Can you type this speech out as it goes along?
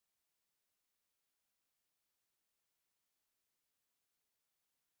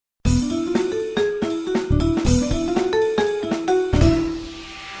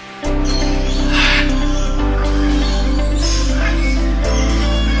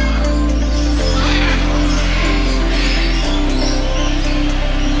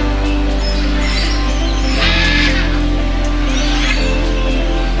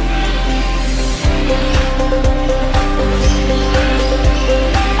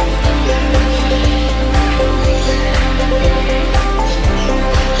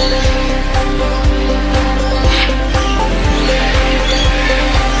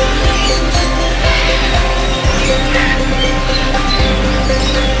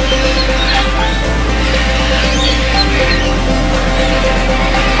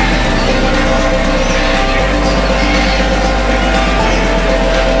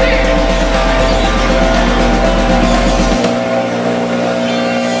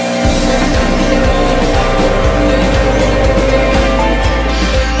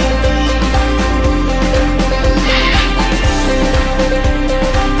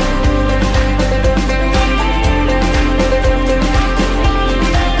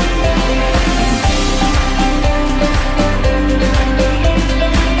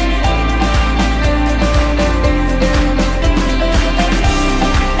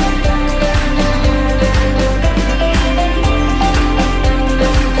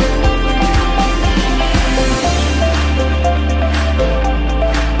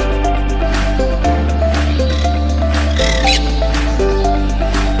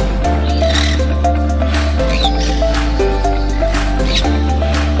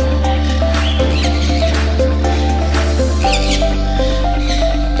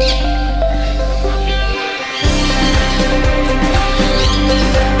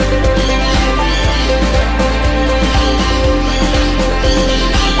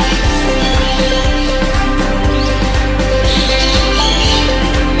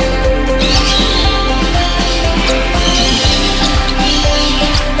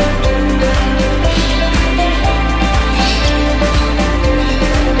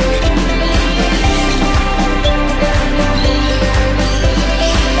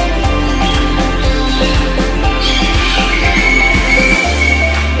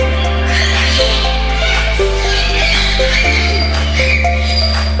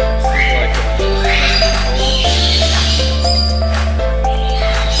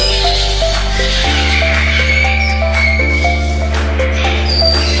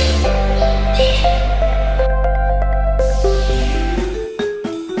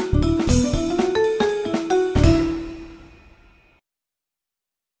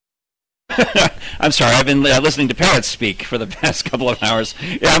I'm sorry, I've been listening to parrots speak for the past couple of hours.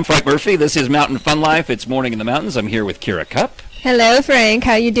 Yeah, I'm Frank Murphy. This is Mountain Fun Life. It's Morning in the Mountains. I'm here with Kira Cup. Hello, Frank.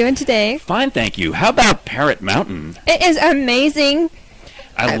 How you doing today? Fine, thank you. How about Parrot Mountain? It is amazing.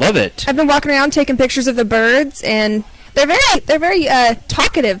 I love it. I've been walking around taking pictures of the birds, and they're very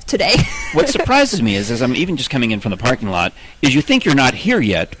talkative today. What surprises me is, as I'm even just coming in from the parking lot, is you think you're not here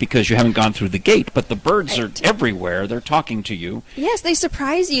yet because you haven't gone through the gate, but the birds are everywhere. They're talking to you. Yes, they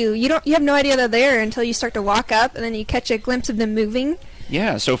surprise you. You have no idea they're there until you start to walk up, and then you catch a glimpse of them moving.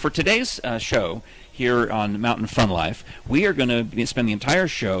 Yeah, so for today's show here on Mountain Fun Life, we are going to spend the entire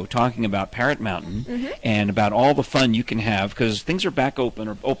show talking about Parrot Mountain and about all the fun you can have, because things are back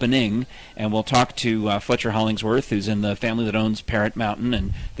opening, and we'll talk to Fletcher Hollingsworth, who's in the family that owns Parrot Mountain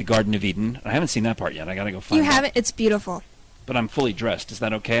and the Garden of Eden. I haven't seen that part yet. I got to go find it. You haven't? It's beautiful. But I'm fully dressed. Is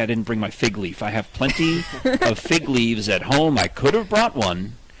that okay? I didn't bring my fig leaf. I have plenty of fig leaves at home. I could have brought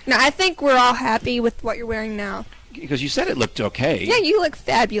one. No, I think we're all happy with what you're wearing now. Because you said it looked okay. Yeah, you look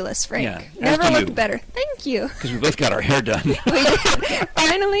fabulous, Frank. Yeah, never looked better. Thank you. Because we both got our hair done. We did.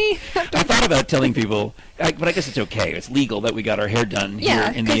 Finally. I thought about telling people, but I guess it's okay. It's legal that we got our hair done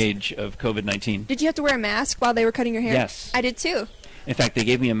here in the age of COVID-19. Did you have to wear a mask while they were cutting your hair? Yes. I did too. In fact, they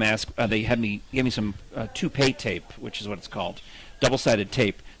gave me a mask. They gave me some toupee tape, which is what it's called, double-sided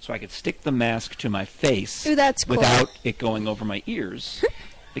tape, so I could stick the mask to my face. Ooh, that's cool. Without it going over my ears.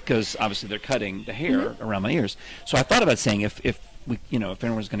 Because obviously they're cutting the hair around my ears. So I thought about saying if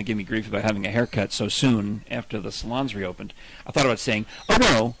anyone's going to give me grief about having a haircut so soon after the salons reopened, I thought about saying, oh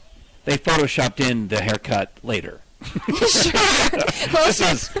no, they photoshopped in the haircut later. This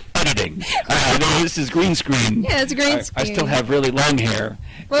is editing. This is green screen. Yeah, it's green screen. I still have really long hair.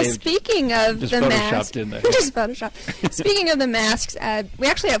 Well, speaking of the masks, just Photoshopped. Speaking of the masks, we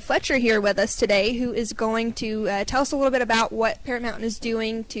actually have Fletcher here with us today, who is going to tell us a little bit about what Parrot Mountain is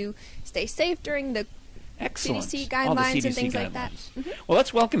doing to stay safe during the CDC guidelines and things like that. Well,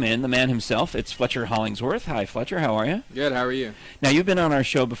 let's welcome in the man himself. It's Fletcher Hollingsworth. Hi, Fletcher. How are you? Good. How are you? Now, you've been on our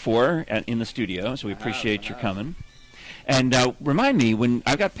show before in the studio, so we appreciate your coming. And remind me, when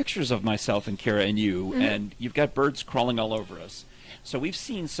I've got pictures of myself and Kira and you, and you've got birds crawling all over us. So we've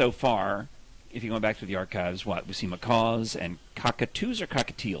seen so far, if you go back to the archives, we've seen macaws and cockatoos or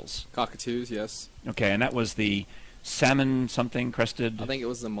cockatiels? Cockatoos, yes. Okay, and that was the salmon something crested? I think it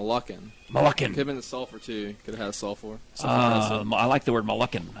was the Moluccan. Moluccan. Could have been the sulfur, too. Could have had a sulfur. I like the word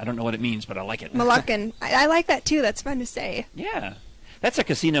Moluccan. I don't know what it means, but I like it. Moluccan. I like that, too. That's fun to say. Yeah. That's a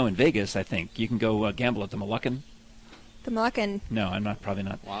casino in Vegas, I think. You can go gamble at the Moluccan. The Moluccan. No, I'm not. Probably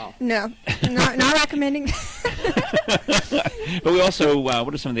not. Wow. No, not recommending. But we also,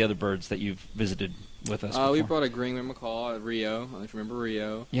 what are some of the other birds that you've visited with us before? We brought a green-winged macaw at Rio. I don't know if you remember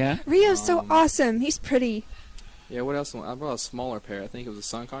Rio. Yeah? Rio's so awesome. He's pretty. Yeah, what else? I brought a smaller pair. I think it was a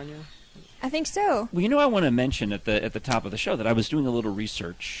sun conure. I think so. Well, I want to mention at the top of the show that I was doing a little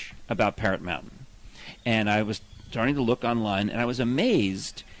research about Parrot Mountain. And I was starting to look online, and I was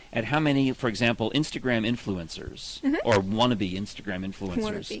amazed at how many, for example, Instagram influencers or wannabe Instagram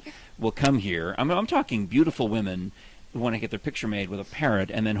influencers will come here. I'm talking beautiful women who want to get their picture made with a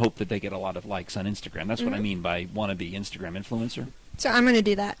parrot and then hope that they get a lot of likes on Instagram. That's what I mean by wannabe Instagram influencer. So I'm going to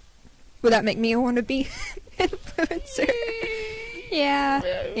do that. Would that make me a wannabe influencer?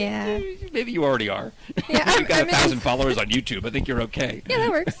 Yeah. Maybe you already are. Yeah, You've got 1,000 followers on YouTube. I think you're okay. Yeah, that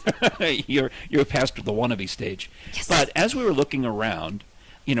works. You're past the wannabe stage. Yes. But as we were looking around,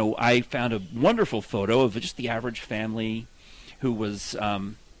 I found a wonderful photo of just the average family who was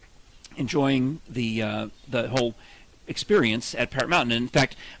enjoying the whole experience at Parrot Mountain. And in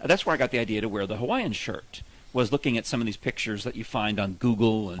fact, that's where I got the idea to wear the Hawaiian shirt, was looking at some of these pictures that you find on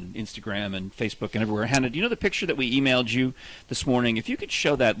Google and Instagram and Facebook and everywhere. Hannah, do you know the picture that we emailed you this morning? If you could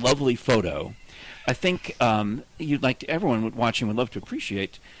show that lovely photo, I think everyone watching would love to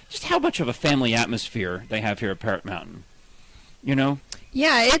appreciate just how much of a family atmosphere they have here at Parrot Mountain.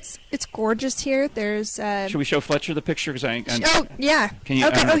 Yeah, it's gorgeous here. There's. Should we show Fletcher the picture? Yeah. Can you?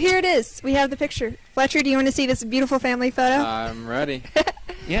 Okay. Here it is. We have the picture. Fletcher, do you want to see this beautiful family photo? I'm ready.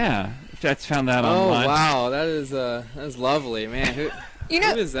 Yeah, that's found that online. Oh wow, that is lovely, man. Who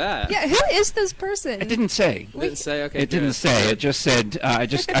is that? Yeah, who is this person? It didn't say. It didn't say. Okay. It didn't say. It just said. I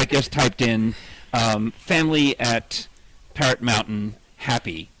just typed in family at Parrot Mountain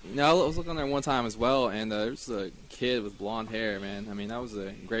happy. No, I was looking there one time as well, and there's a kid with blonde hair, man. I mean, that was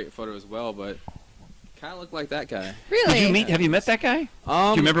a great photo as well, but kind of looked like that guy. Really? Have you met that guy? Do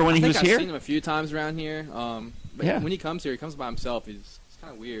you remember when he was here? I've seen him a few times around here. But when he comes here, he comes by himself. He's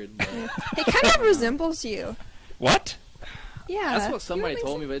kind of weird. But He kind of resembles you. What? Yeah. That's what somebody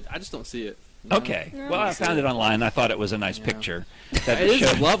told me, but I just don't see it. Okay. Well, I found it online. I thought it was a nice picture. It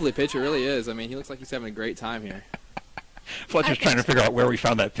is a lovely picture. It really is. I mean, he looks like he's having a great time here. Fletcher's trying to figure out where we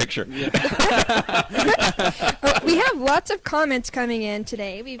found that picture. Yeah. We have lots of comments coming in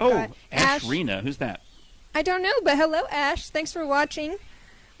today. We've got Ash Rena. Who's that? I don't know, but hello, Ash. Thanks for watching.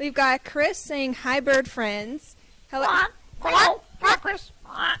 We've got Chris saying, hi, bird friends. Hello. Hello. Hi, Chris.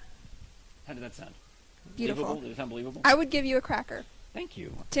 How did that sound? Beautiful. Believable? Did it sound believable? I would give you a cracker. Thank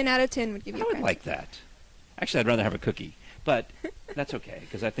you. 10 out of 10 would give you a cracker. I would like that. Actually, I'd rather have a cookie. But that's okay,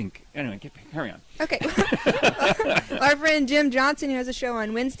 because I think... Anyway, carry on. Okay. Our friend Jim Johnson, who has a show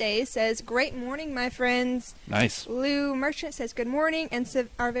on Wednesdays, says, great morning, my friends. Nice. Lou Merchant says, good morning. And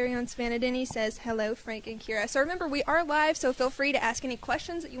our very own Savannah Denny says, hello, Frank and Kira. So remember, we are live, so feel free to ask any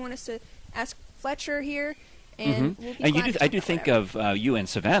questions that you want us to ask Fletcher here. And we'll be glad to I do think of you and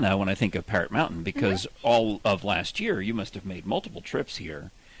Savannah when I think of Parrot Mountain, because all of last year you must have made multiple trips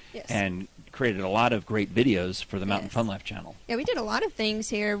here. Yes. And created a lot of great videos for the Mountain Fun Life channel. Yeah, we did a lot of things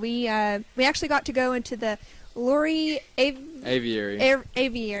here. We actually got to go into the Lori Aviary,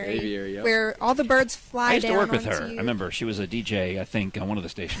 yep. Where all the birds fly down. I used to work with her. You. I remember she was a DJ, I think, on one of the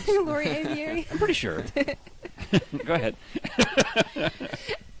stations. Lori Aviary? I'm pretty sure. Go ahead.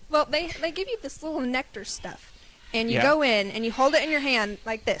 Well, they give you this little nectar stuff. And you go in, and you hold it in your hand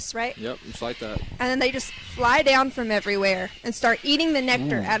like this, right? Yep, just like that. And then they just fly down from everywhere and start eating the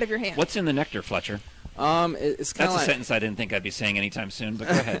nectar out of your hand. What's in the nectar, Fletcher? It's kind of That's a sentence I didn't think I'd be saying anytime soon, but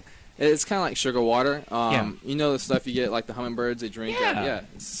go ahead. It's kind of like sugar water. You know the stuff you get, like the hummingbirds, they drink. Yeah,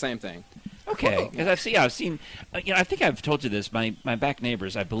 it's the same thing. Okay, because I've seen, I think I've told you this. My back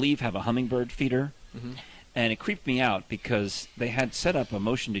neighbors, I believe, have a hummingbird feeder. Mm-hmm. And it creeped me out because they had set up a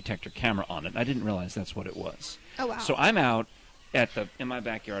motion detector camera on it. And I didn't realize that's what it was. Oh, wow. So I'm out in my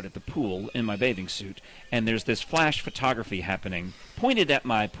backyard at the pool in my bathing suit, and there's this flash photography happening pointed at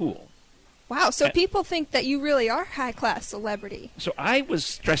my pool. Wow, so people think that you really are high-class celebrity. So I was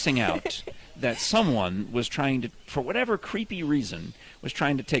stressing out that someone was trying to, for whatever creepy reason, was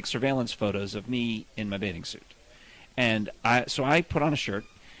trying to take surveillance photos of me in my bathing suit. And so I put on a shirt.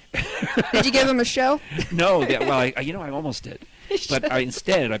 Did you give him a show? No, I almost did. But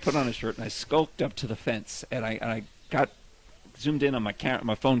instead, I put on a shirt and I skulked up to the fence, and I got zoomed in on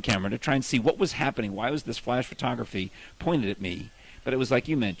my phone camera to try and see what was happening. Why was this flash photography pointed at me? But it was like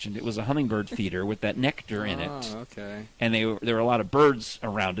you mentioned. It was a hummingbird feeder with that nectar in it. Oh, okay. And there were a lot of birds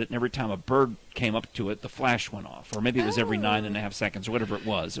around it, and every time a bird came up to it, the flash went off. Or maybe it was every 9.5 seconds or whatever it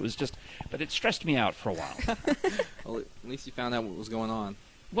was. It was just, but it stressed me out for a while. Well, at least you found out what was going on.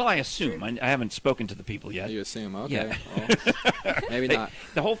 Well, I assume. I haven't spoken to the people yet. You assume, okay. Yeah. Well, maybe not.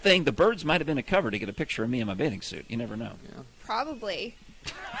 The whole thing, the birds might have been a cover to get a picture of me in my bathing suit. You never know. Yeah. Probably.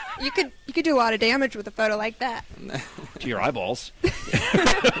 You could do a lot of damage with a photo like that. To your eyeballs. You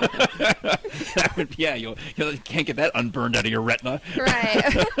can't get that unburned out of your retina.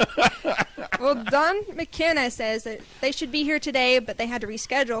 Right. Well, Don McKenna says that they should be here today, but they had to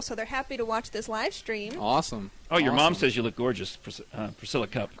reschedule, so they're happy to watch this live stream. Awesome. Oh, your mom says you look gorgeous, Priscilla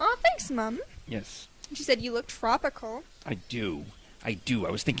Cup. Oh, thanks, Mom. Yes. She said you look tropical. I do. I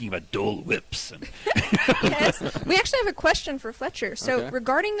was thinking about Dole Whips. Yes. We actually have a question for Fletcher. So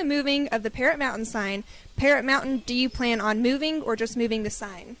regarding the moving of the Parrot Mountain sign, Parrot Mountain, do you plan on moving or just moving the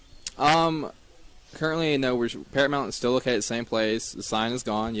sign? Currently, no. Parrot Mountain's still located at the same place. The sign is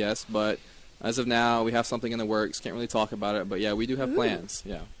gone, yes, but as of now, we have something in the works. Can't really talk about it, but yeah, we do have plans.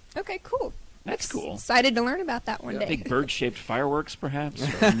 Yeah. Okay, cool. That's cool. Excited to learn about that one day. Big bird-shaped fireworks, perhaps,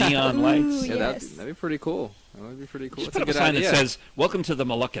 or neon lights. Yeah, that'd be pretty cool. That would be pretty cool. Just put up a sign that says, "Welcome to the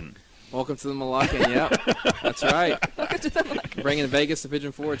Moluccan." Welcome to the Moluccan. Yep, that's right. Welcome to the Moluccan. Bringing Vegas to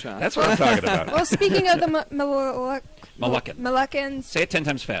Pigeon Forge, huh? That's what I'm talking about. Well, speaking of the Moluccan. Moluccans. Say it 10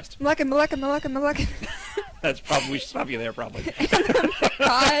 times fast. Moluccan. That's probably, we should stop you there, probably. And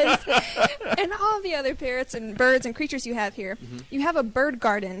all of the other parrots and birds and creatures you have here. Mm-hmm. You have a bird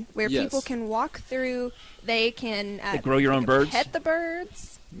garden where people can walk through. They can grow your own birds? Pet the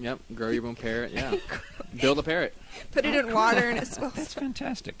birds. Yep, grow your own parrot, yeah. Build a parrot. Put it in water and it swells. That's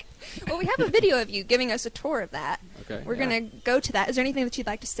fantastic. Well, we have a video of you giving us a tour of that. Okay. We're going to go to that. Is there anything that you'd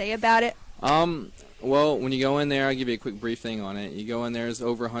like to say about it? Well, when you go in there, I'll give you a quick brief thing on it. You go in there, there's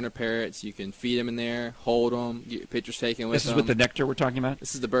over 100 parrots. You can feed them in there, hold them, get pictures taken with them. This is with the nectar we're talking about?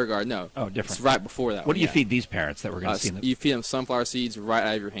 This is the bird garden. No. Oh, different. It's right before that. What do you feed these parrots that we're going to see in the... You feed them sunflower seeds right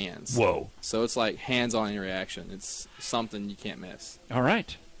out of your hands. Whoa. So it's like hands-on interaction. It's something you can't miss. All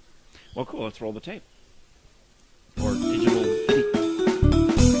right. Well, cool. Let's roll the tape. Or digital video.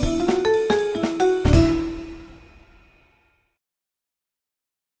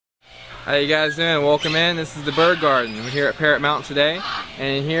 How you guys doing? Welcome in. This is the Bird Garden. We're here at Parrot Mountain today,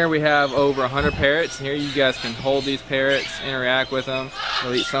 and in here we have over 100 parrots. And here you guys can hold these parrots, interact with them.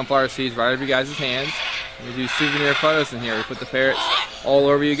 They'll eat sunflower seeds right over you guys' hands. We do souvenir photos in here. We put the parrots all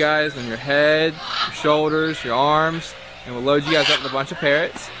over you guys, on your head, your shoulders, your arms, and we'll load you guys up with a bunch of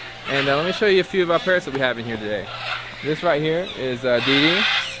parrots. And let me show you a few of our parrots that we have in here today. This right here is Dee Dee.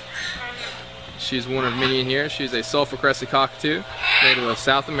 She's one of many in here. She's a sulfur-crested cockatoo, native of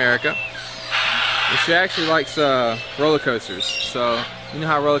South America. And she actually likes roller coasters. So you know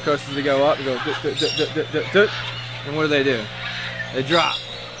how roller coasters they go up, they go and what do? They drop.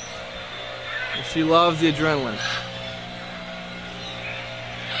 And she loves the adrenaline.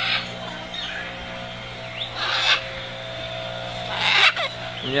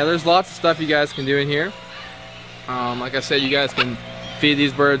 And yeah, there's lots of stuff you guys can do in here. Like I said, you guys can feed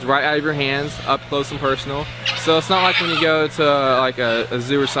these birds right out of your hands, up close and personal. So it's not like when you go to like a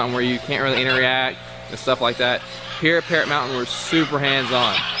zoo or something where you can't really interact and stuff like that. Here at Parrot Mountain, we're super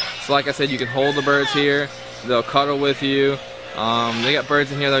hands-on. So like I said, you can hold the birds here. They'll cuddle with you. They got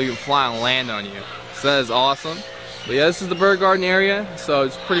birds in here that you can fly and land on you. So that is awesome. But yeah, this is the bird garden area. So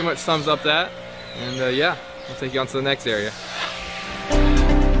it pretty much sums up that. And yeah, I'll take you on to the next area.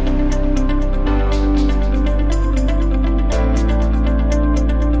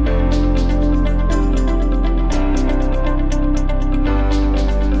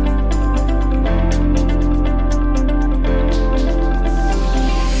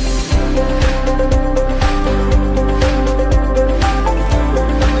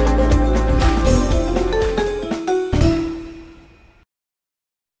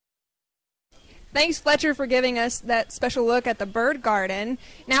 Thanks, Fletcher, for giving us that special look at the bird garden.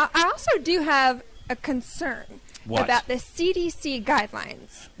 Now, I also do have a concern about the CDC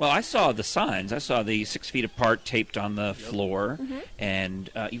guidelines. Well, I saw the signs. I saw the 6 feet apart taped on the floor. And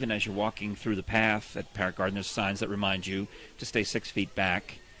even as you're walking through the path at Parrot Garden, there's signs that remind you to stay 6 feet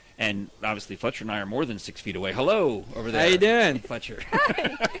back. And obviously, Fletcher and I are more than 6 feet away. Hello, over there. How you doing? Fletcher.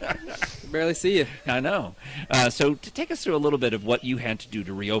 Barely see you. I know. So to take us through a little bit of what you had to do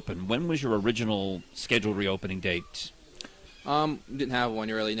to reopen, when was your original scheduled reopening date? Didn't have one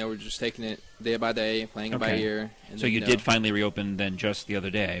really. No, we're just taking it day by day, playing it by ear. And so then, you did finally reopen then just the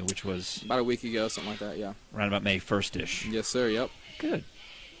other day, which was about a week ago, something like that. Yeah. Around about May 1st-ish. Yes, sir. Yep. Good.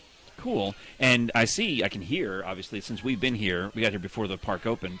 Cool. And I can hear, obviously, since we've been here, we got here before the park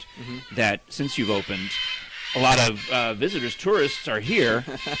opened, that since you've opened, a lot of visitors, tourists are here,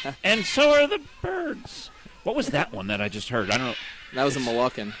 and so are the birds. What was that one that I just heard? I don't know. That was a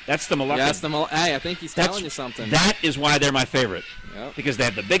Moluccan. That's the Moluccan. Yeah, that's the Moluccan. Hey, I think he's telling you something. That is why they're my favorite. Yep. Because they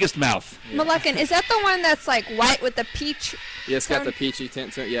have the biggest mouth. Yeah. Moluccan, is that the one that's like white with the peach? Yeah, it's got the peachy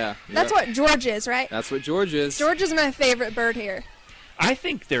tint to it, yeah. That's what George is, right? That's what George is. George is my favorite bird here. I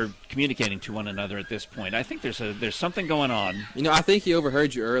think they're communicating to one another at this point. I think there's something going on. You know, I think he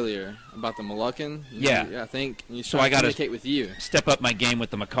overheard you earlier about the Moluccan. Yeah. I think he's so trying to gotta communicate with you. Step up my game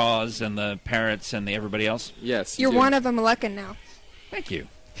with the macaws and the parrots and the everybody else. Yes. You're one of a Moluccan now. Thank you.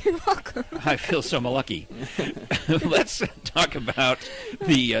 You're welcome. I feel so lucky. Let's talk about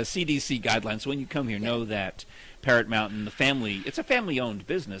the CDC guidelines. When you come here, know that Parrot Mountain, it's a family-owned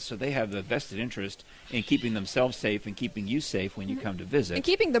business, so they have a vested interest in keeping themselves safe and keeping you safe when you come to visit. And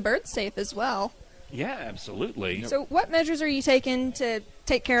keeping the birds safe as well. Yeah, absolutely. So what measures are you taking to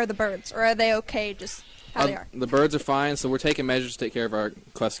take care of the birds, or are they okay just how they are? The birds are fine, so we're taking measures to take care of our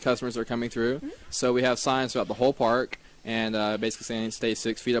customers that are coming through. So we have signs throughout the whole park, and basically saying stay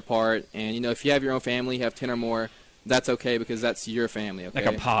 6 feet apart. And, you know, if you have your own family, you have 10 or more, that's okay because that's your family, okay?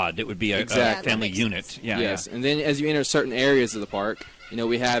 Like a pod. It would be a family unit. Yeah, yes. Yeah. And then as you enter certain areas of the park, you know,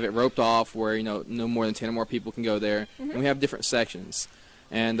 we have it roped off where, you know, no more than 10 or more people can go there. And we have different sections.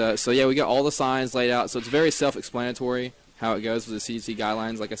 And so, yeah, we got all the signs laid out. So it's very self-explanatory how it goes with the CDC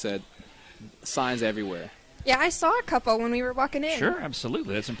guidelines. Like I said, signs everywhere. Yeah, I saw a couple when we were walking in. Sure,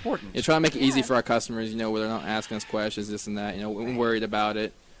 absolutely. That's important. You try to make it easy for our customers, you know, where they're not asking us questions, this and that. You know, we're worried about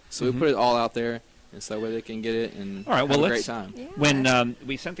it. So we put it all out there. And so where they can get it and have a great time. Yeah. When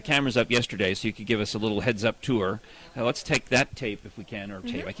we sent the cameras up yesterday so you could give us a little heads-up tour, let's take that tape if we can, or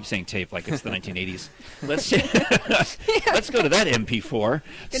tape. I keep saying tape like it's the 1980s. Let's go to that MP4.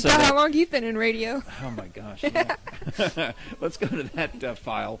 Can tell how long you've been in radio. Oh, my gosh. Yeah. Let's go to that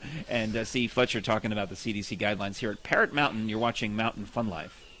file and see Fletcher talking about the CDC guidelines here at Parrot Mountain. You're watching Mountain Fun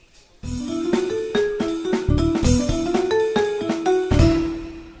Life.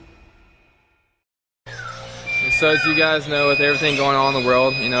 So as you guys know, with everything going on in the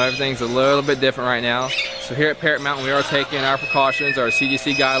world, you know, everything's a little bit different right now. So here at Parrot Mountain, we are taking our precautions, our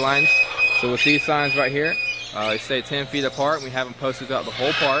CDC guidelines. So with these signs right here, they stay 10 feet apart. We have them posted throughout the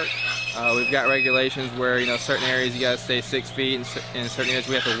whole park. We've got regulations where, you know, certain areas you got to stay 6 feet, and in certain areas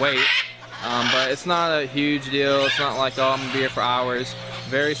we have to wait. But it's not a huge deal. It's not like, oh, I'm going to be here for hours.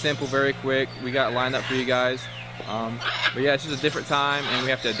 Very simple, very quick. We got it lined up for you guys. But yeah, it's just a different time, and we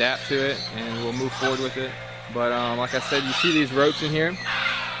have to adapt to it, and we'll move forward with it. But like I said, you see these ropes in here?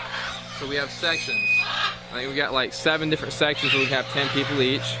 So we have sections. I think we got like 7 different sections where we have 10 people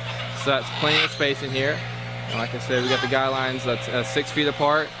each. So that's plenty of space in here. And like I said, we got the guidelines that's 6 feet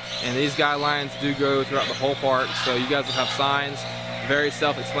apart, and these guidelines do go throughout the whole park. So you guys will have signs, very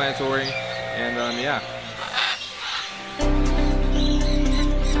self-explanatory, and yeah.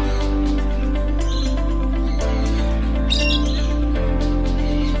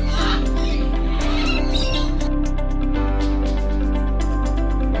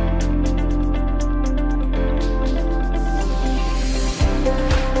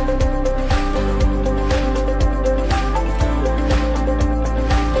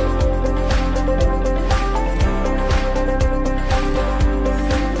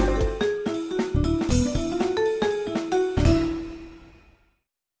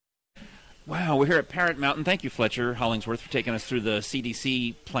 We're here at Parrot Mountain. Thank you, Fletcher Hollingsworth, for taking us through the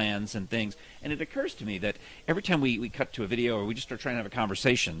CDC plans and things. And it occurs to me that every time we cut to a video or we just start trying to have a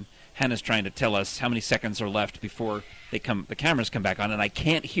conversation, Hannah's trying to tell us how many seconds are left before the cameras come back on, and I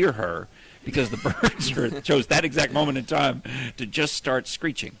can't hear her because the birds chose that exact moment in time to just start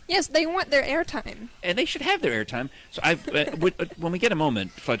screeching. Yes, they want their airtime. And they should have their airtime. So when we get a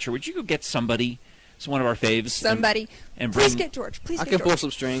moment, Fletcher, would you go get somebody? It's one of our faves. Somebody. And please get George. Please I get can George. pull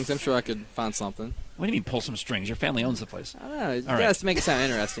some strings. I'm sure I could find something. What do you mean pull some strings? Your family owns the place. I don't know. It All has right. to make it sound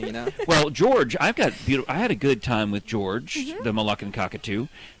interesting, you know? Well, George, I had a good time with George, the Moluccan cockatoo.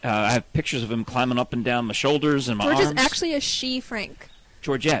 I have pictures of him climbing up and down my shoulders and my George arms. is actually a she, Frank.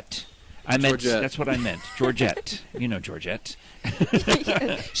 Georgette. That's what I meant. Georgette. You know Georgette.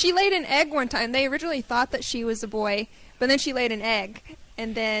 Yeah. She laid an egg one time. They originally thought that she was a boy, but then she laid an egg.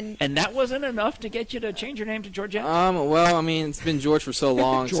 And that wasn't enough to get you to change your name to Georgette? Well, I mean, it's been George for so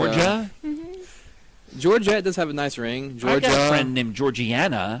long. Georgia? So. Georgette does have a nice ring. Georgia. I got a friend named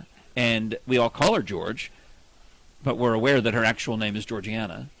Georgiana, and we all call her George, but we're aware that her actual name is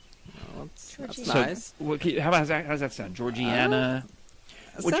Georgiana. Oh, that's So, nice. How does that sound? Georgiana?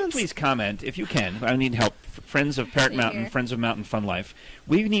 Would you please comment, if you can? I need help. Friends of Parrot Mountain, Friends of Mountain Fun Life.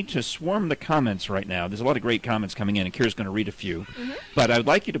 We need to swarm the comments right now. There's a lot of great comments coming in, and Kira's going to read a few. But I would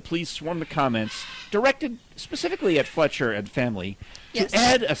like you to please swarm the comments directed specifically at Fletcher and family to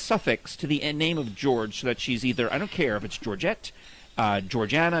add a suffix to the name of George so that she's either, I don't care if it's Georgette,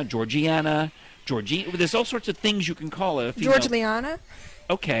 Georgiana, Georgiana, Georgie. There's all sorts of things you can call a female. George Liana.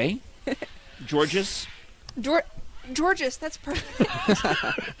 Okay. Georges. Georges, that's perfect.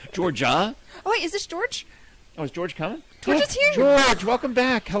 Georgia. Oh, wait, is this George? Oh, is George coming? George is here. George, welcome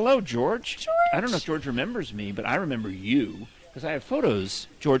back. Hello, George. George. I don't know if George remembers me, but I remember you because I have photos.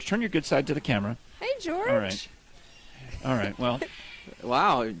 George, turn your good side to the camera. Hey, George. All right. Well.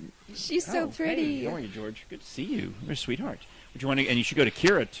 Wow. She's so pretty. Hey, how are you, George? Good to see you. You're a sweetheart. Would you want to? And you should go to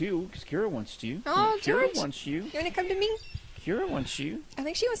Kira too, because Kira wants you. Oh, Kira George. wants you. You want to come to me? Kira wants you. I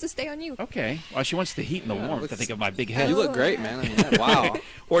think she wants to stay on you. Okay. Well, she wants the heat and the warmth. I think of my big head. You look great, man. I mean, yeah, wow.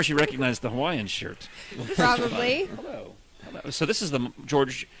 Or she recognized the Hawaiian shirt. Probably. Hello. So this is the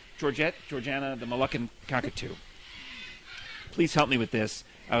Georgiana, the Moluccan cockatoo. Please help me with this.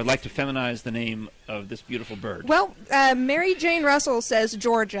 I would like to feminize the name of this beautiful bird. Well, Mary Jane Russell says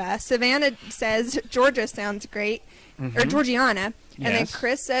Georgia. Savannah says Georgia sounds great. Or Georgiana. And then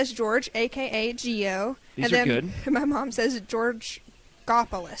Chris says George, a.k.a. Geo. These and are then good. My mom says George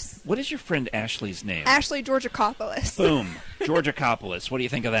Gopoulos. What is your friend Ashley's name? Ashley Georgakopoulos. Boom. Georgakopoulos. What do you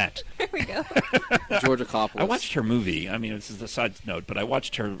think of that? There we go. Georgakopoulos. I watched her movie. I mean, this is a side note, but I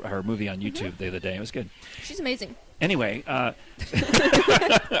watched her movie on YouTube the other day. It was good. She's amazing. Anyway, so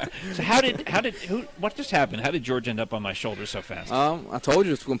what just happened? How did George end up on my shoulder so fast? I told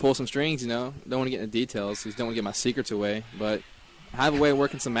you we can pull some strings, you know. Don't want to get into details because don't want to get my secrets away, but I have a way of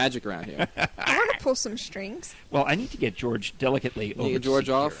working some magic around here. I want to pull some strings. Well, I need to get George delicately over. You get George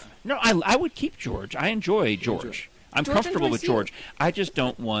off? No, I would keep George. I enjoy George. I'm George comfortable enjoys with George. I just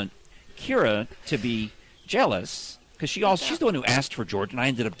don't want Kira to be jealous because she's the one who asked for George, and I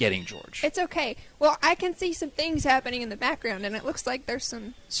ended up getting George. It's okay. Well, I can see some things happening in the background, and it looks like there's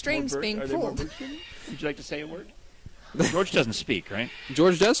some strings being pulled. Would you like to say a word? George doesn't speak, right?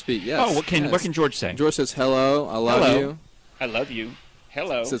 George does speak, yes. Oh, what can George say? George says, hello, I love you. I love you.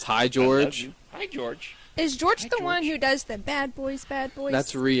 Hello. Says, hi, George. I love you. Hi, George. Is George Hi, the one George. who does the bad boys, bad boys?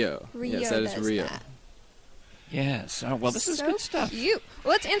 That's Rio. Rio yes, that is does Rio. that. Yes. Oh, well, this is So good stuff. Cute.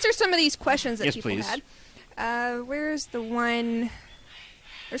 Well, let's answer some of these questions that Yes, people please. had. Where's the one?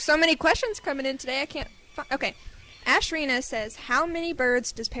 There's so many questions coming in today. I can't. Okay, Ashrina says, "How many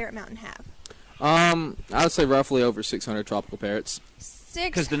birds does Parrot Mountain have?" I would say roughly over 600 tropical parrots.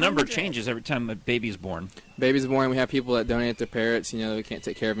 Because the number changes every time a baby is born. Baby's born. We have people that donate their parrots. We can't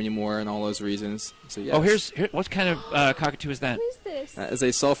take care of them anymore, and all those reasons. So yes. Oh, what kind of cockatoo is that? What is this? That is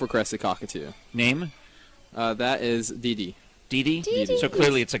a sulfur-crested cockatoo. Name? That is Didi. Didi? So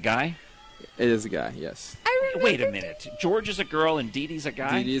clearly it's a guy? It is a guy, yes. Wait a minute. George is a girl and Didi's a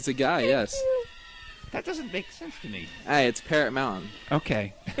guy? Didi is a guy, yes. That doesn't make sense to me. Hey, it's Parrot Mountain.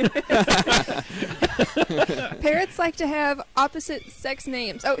 Okay. Parrots like to have opposite sex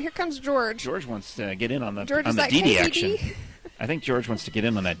names. Oh, here comes George. George wants to get in on the George is like, Didi hey, action. Didi. I think George wants to get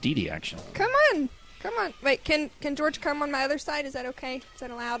in on that Didi action. Come on. Wait, can George come on my other side? Is that okay? Is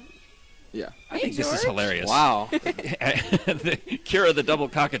that allowed? Yeah. I think this is hilarious. Wow. Kira the double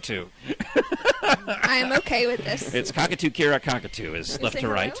cockatoo. I am okay with this. It's cockatoo, Kira, cockatoo is left to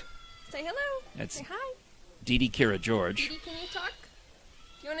hello? right. Say hello. It's say hi. Didi, Kira, George. Didi, can you talk?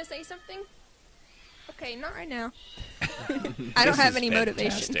 Do you want to say something? Okay, not right now. I don't have any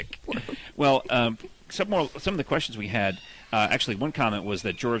motivation. Well, some of the questions we had, actually one comment was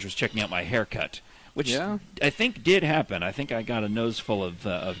that George was checking out my haircut, which I think did happen. I think I got a nose full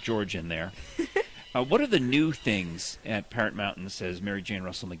of George in there. What are the new things at Parrot Mountain, says Mary Jane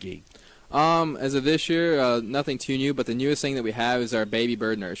Russell McGee? As of this year, nothing too new, but the newest thing that we have is our baby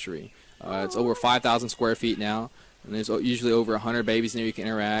bird nursery. It's over 5,000 square feet now, and there's usually over 100 babies in there you can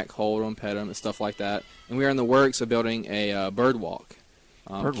interact, hold them, pet them, and stuff like that. And we are in the works of building a bird walk.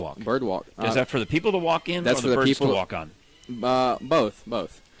 Bird walk? Bird walk. Is that for the people to walk in that's or for the birds people to walk on? Both.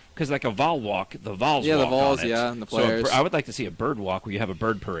 Because like a vol walk, the vols walk the vols, on it. Yeah, and the players. So I would like to see a bird walk where you have a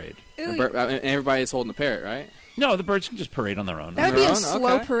bird parade. And everybody's holding a parrot, right? No, the birds can just parade on their own. That would be a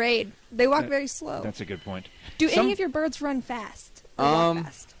slow parade. They walk very slow. That's a good point. Do any of your birds run fast? Walk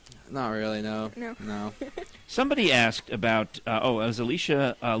fast? Not really, no. No. Somebody asked about, it was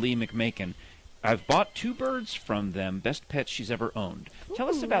Alicia Lee McMakin. I've bought 2 birds from them, best pets she's ever owned. Ooh. Tell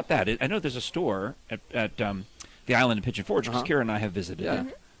us about that. I know there's a store at the island in Pigeon Forge, because Kara and I have visited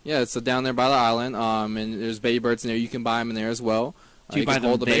it. Yeah, it's down there by the island, and there's baby birds in there. You can buy them in there as well. Do you buy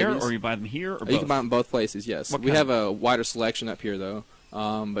them there, or you buy them here, or both? You can buy them both places, yes. We have a wider selection up here, though.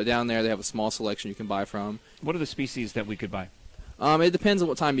 But down there, they have a small selection you can buy from. What are the species that we could buy? It depends on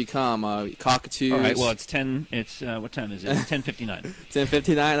what time you come. Cockatoos. All right, well, it's 10. It's, what time is it? It's 10:59.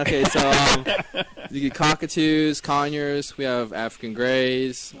 10:59, okay. So you get cockatoos, conures. We have African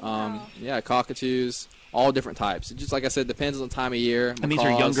grays. Cockatoos. All different types. It just like I said, depends on the time of year. And these are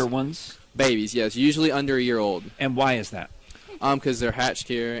younger ones? Babies, yes. Usually under a year old. And why is that? Because they're hatched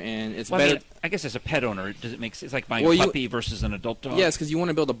here, and it's better. I guess as a pet owner, does it make sense? It's like buying a puppy versus an adult dog. Yes, because you want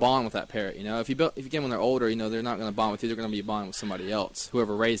to build a bond with that parrot. If you get them when they're older, they're not going to bond with you. They're going to be bonding with somebody else,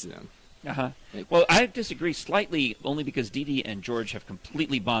 whoever raised them. Well, I disagree slightly, only because Didi and George have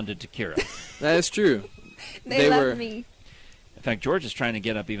completely bonded to Kira. That is true. They love me. In fact, George is trying to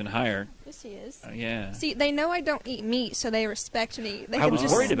get up even higher. Yes, he is. Yeah. See, they know I don't eat meat, so they respect me. I was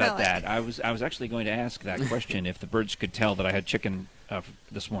worried about that. I was actually going to ask that question if the birds could tell that I had chicken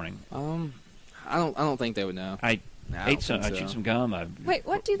this morning. I don't think they would know. I chewed some gum. Wait,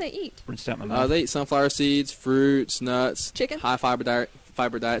 what do they eat? Rinsed out my mouth. They eat sunflower seeds, fruits, nuts. Chicken? High fiber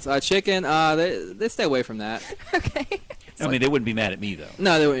diets. Chicken, they stay away from that. Okay. They wouldn't be mad at me, though.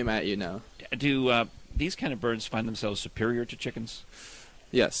 No, they wouldn't be mad at you, no. Do these kind of birds find themselves superior to chickens?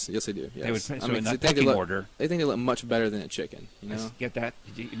 Yes, they do. Yes. They would, in that pecking order. They think they look much better than a chicken. Get that?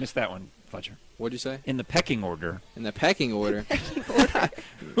 You missed that one, Fletcher. What'd you say? In the pecking order. In the pecking order.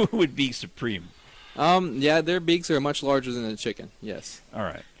 Who would be supreme? Their beaks are much larger than a chicken. Yes. All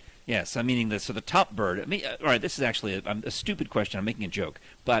right. Yes, I'm meaning so the top bird. All right, this is actually a stupid question. I'm making a joke,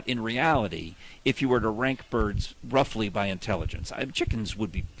 but in reality, if you were to rank birds roughly by intelligence, chickens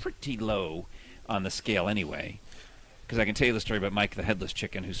would be pretty low on the scale anyway. Because I can tell you the story about Mike the headless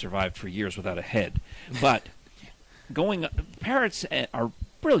chicken who survived for years without a head. But parrots are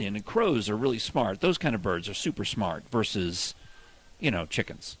brilliant and crows are really smart. Those kind of birds are super smart versus,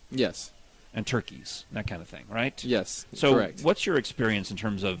 chickens. Yes. And turkeys, that kind of thing, right? Yes, so correct. What's your experience in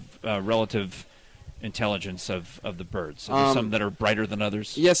terms of relative intelligence of the birds? Are there some that are brighter than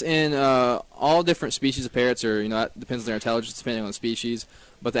others? Yes, and all different species of parrots are, that depends on their intelligence depending on the species.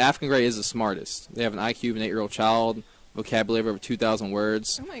 But the African gray is the smartest. They have an IQ of an 8-year-old child, vocabulary of over 2,000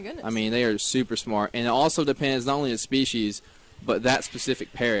 words. Oh, my goodness. They are super smart. And it also depends not only on the species, but that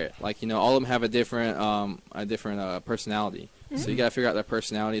specific parrot. Like, all of them have a different personality. So you got to figure out their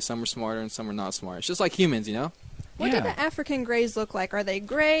personality. Some are smarter and some are not smart. It's just like humans, What do the African grays look like? Are they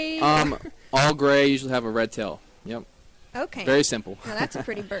gray? All gray usually have a red tail. Yep. Okay. Very simple. Now that's a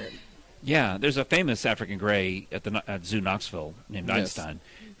pretty bird. Yeah, there's a famous African gray at Zoo Knoxville named Einstein,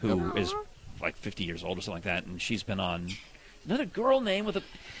 who is like 50 years old or something like that, and she's been on another girl name with a.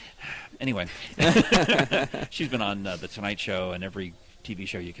 Anyway, she's been on The Tonight Show and every TV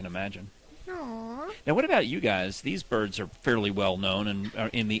show you can imagine. Aww. Now, what about you guys? These birds are fairly well known and are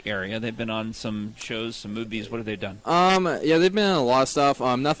in the area. They've been on some shows, some movies. What have they done? Yeah, they've been on a lot of stuff.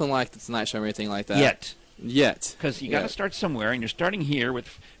 Nothing like The Tonight Show or anything like that. Yet. Because you got to start somewhere, and you're starting here with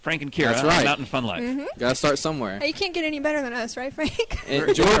Frank and Kira That's right. on Mountain Fun Life. Mm-hmm. Got to start somewhere. Hey, you can't get any better than us, right, Frank? And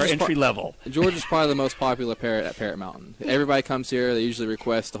George are entry level. George is probably the most popular parrot at Parrot Mountain. Everybody comes here. They usually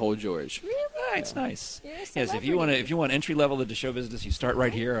request to hold George. Really? It's nice. Yes, if you want entry level to show business, you start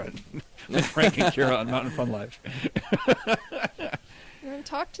right here on Frank and Kira on Mountain Fun Life. You want to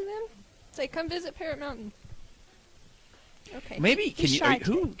talk to them? Say, come visit Parrot Mountain. Okay. Maybe He's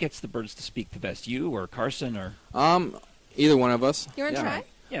who gets the birds to speak the best? You or Carson or? Either one of us. You want to try?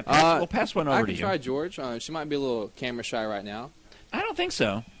 Yeah, we'll pass one over I to can you. try George. She might be a little camera shy right now. I don't think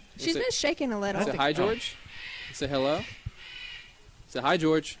so. She's been shaking a little. Say hi, George. Say hello. Say hi,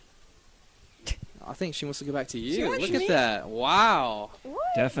 George. I think she wants to go back to you. Look at that. Wow. What?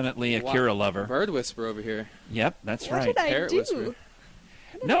 Definitely a Kira lover. Bird whisperer over here. Yep, that's What right. did I Parrot do? whisperer.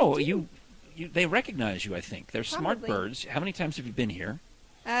 No, they recognize you, I think. They're smart Probably. birds. How many times have you been here?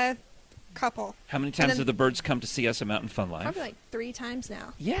 Couple. How many times have the birds come to see us at Mountain Fun Life? Probably like 3 times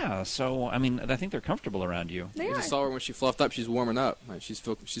now. Yeah, so, I mean, I think they're comfortable around you. They You are. just saw her when she fluffed up. She's warming up. Like she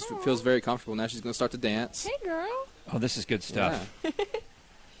feels very comfortable. Now she's going to start to dance. Hey, girl. Oh, this is good stuff. Yeah.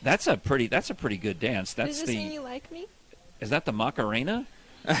 That's a pretty good dance. That's Does this mean you like me? Is that the Macarena?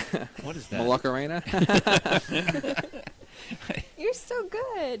 What is that? Macarena? You're so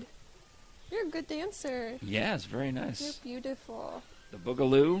good. You're a good dancer. Yeah, it's very You're nice. beautiful. The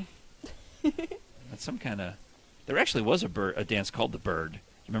Boogaloo. That's some kind of. There actually was a dance called the Bird. You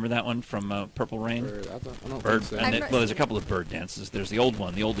remember that one from Purple Rain? Bird. I don't Bird. think so. And I've not there's a seen couple of bird dances. There's the old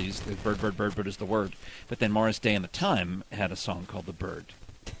one, the oldies. The bird, bird, bird, bird is the word. But then Morris Day and the Time had a song called the Bird.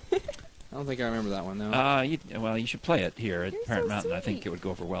 I don't think I remember that one, no. You should play it here at You're Parrot so Mountain. I think sweet. it would go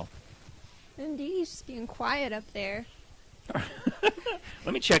over well. Indeed, he's just being quiet up there.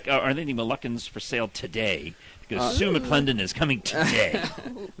 Let me check. Are there any Moluccans for sale today? Because Sue McClendon is coming today.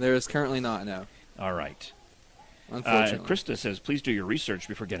 There is currently not, no. All right. Unfortunately. Krista says, please do your research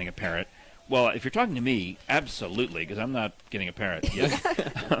before getting a parrot. Well, if you're talking to me, absolutely, because I'm not getting a parrot yet.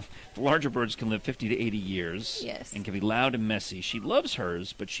 The larger birds can live 50 to 80 years Yes. and can be loud and messy. She loves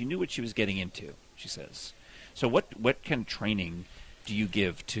hers, but she knew what she was getting into, she says. So what kind of training do you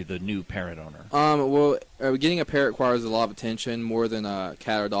give to the new parrot owner? Well, getting a parrot requires a lot of attention, more than a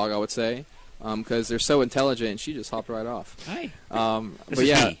cat or dog, I would say, because they're so intelligent, and she just hopped right off. Hi. This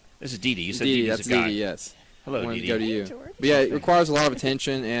This is Dee Dee. You said Dee Dee, Dee that's Dee's a guy. Dee Dee, yes. Hello, I wanted Dee to go to Dee. you. George. But yeah, it requires a lot of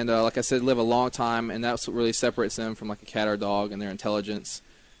attention, and like I said, live a long time, and that's what really separates them from like a cat or dog and their intelligence.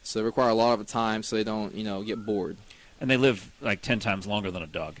 So they require a lot of time, so they don't, get bored. And they live like 10 times longer than a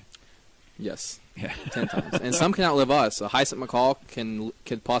dog. Yes, Yeah. 10 times, and some can outlive us. A Hyacinth macaw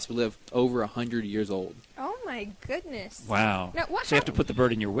could possibly live over 100 years old. Oh my goodness. Wow. Now, what So you have to put the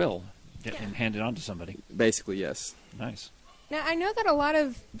bird in your will Yeah. and hand it on to somebody. Basically, yes. Nice. Now, I know that a lot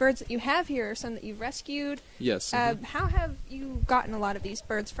of birds that you have here are some that you've rescued. Yes. How have you gotten a lot of these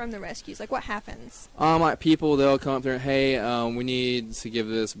birds from the rescues? Like, what happens? Like people, they'll come up there and, hey, we need to give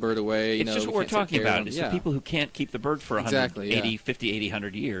this bird away. It's just we what we're can't take talking care of about. them. It's Yeah. the people who can't keep the bird for 100, Exactly, 80, yeah. 50, 80,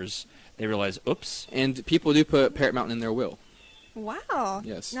 100 years. They realize, oops. And people do put Parrot Mountain in their will. Wow.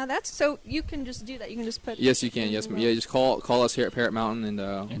 Yes. Now that's so you can just do that. You can just put. Yes, you can. Yes, yeah. Just call us here at Parrot Mountain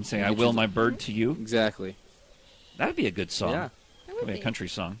And say, I will my bird to you. Exactly. That would be a good song. Yeah. That Could would be a country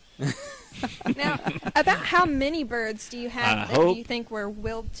song. Now, about how many birds do you have that hope- you think were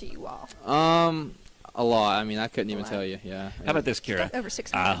willed to you all? A lot. I mean, I couldn't even lot. tell you. Yeah. How about this, Kira? Over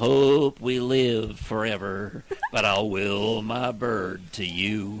 600. I hope we live forever, but I'll will my bird to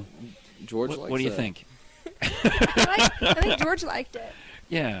you. George? What do you think? I think George liked it.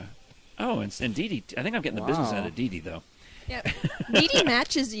 Yeah. Oh, and Dee Dee. I think I'm getting the business Wow. out of Dee Dee, though. Yep. Dee Dee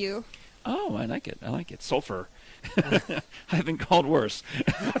matches you. Oh, I like it. I like it. Sulfur. I've been called worse.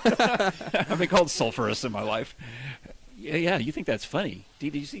 I've been called sulfurous in my life. Yeah, you think that's funny.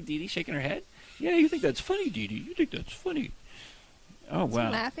 Dee Dee, you see Dee Dee shaking her head? Yeah, you think that's funny, Dee Dee. You think that's funny. Oh, Is he wow.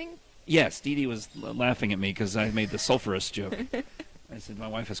 laughing? Yes, Dee Dee was laughing at me because I made the sulfurous joke. I said, my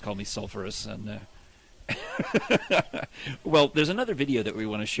wife has called me sulfurous. And well, there's another video that we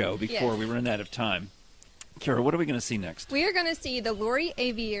want to show before Yes. we run out of time. Kara, what are we going to see next? We are going to see the Lori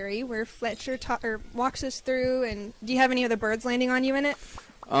Aviary, where Fletcher walks us through. And do you have any other birds landing on you in it?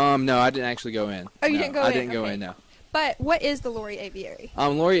 No, I didn't actually go in. Oh, you No, didn't go I in, didn't go okay. in, no. But what is the Lurie Aviary?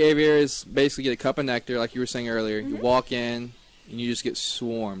 Lurie Aviary is basically get a cup of nectar, like you were saying earlier. You walk in, and you just get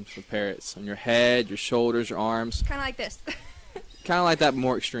swarmed with parrots on your head, your shoulders, your arms. Kind of like this. Kind of like that, but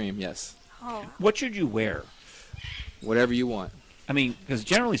more extreme, yes. Oh. What should you wear? Whatever you want. I mean, because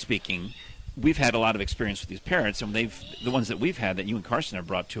generally speaking, we've had a lot of experience with these parrots, and the ones that we've had that you and Carson have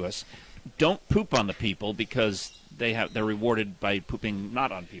brought to us, don't poop on the people because they're rewarded by pooping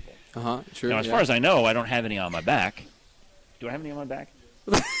not on people. True. Now, as far as I know, I don't have any on my back. Do I have any on my back?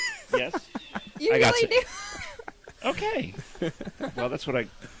 Yes. You really do. Okay. Well, that's what I.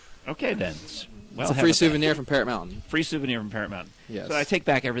 Okay then. Well, it's a free souvenir from Parrot Mountain. Free souvenir from Parrot Mountain. Yes. So I take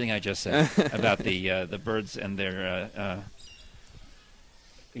back everything I just said about the birds and their.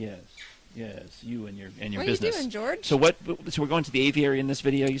 Yes. You and your business. What are you doing, George? So what? So we're going to the aviary in this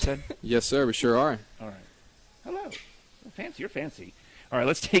video. You said. Yes, sir. We sure are. All right. Hello. Fancy. You're fancy. All right.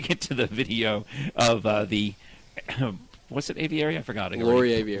 Let's take it to the video of the. What's it? Aviary? I forgot.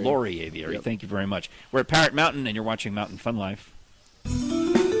 Lurie Aviary. Lurie Aviary. Yep. Thank you very much. We're at Parrot Mountain, and you're watching Mountain Fun Life.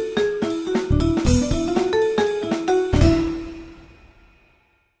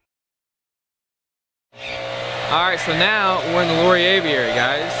 All right, so now we're in the Lurie Aviary,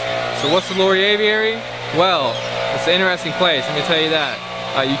 guys. So what's the Lurie Aviary? Well, it's an interesting place, let me tell you that.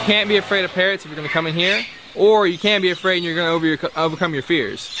 You can't be afraid of parrots if you're going to come in here, or you can be afraid and you're going to overcome your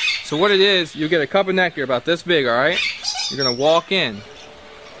fears. So what it is, you'll get a cup of nectar about this big, all right? You're going to walk in,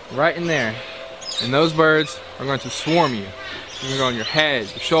 right in there, and those birds are going to swarm you. You're going to go on your head,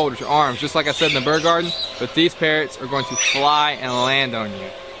 your shoulders, your arms, just like I said in the bird garden, but these parrots are going to fly and land on you.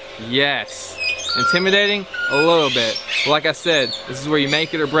 Yes. Intimidating? A little bit. But like I said, this is where you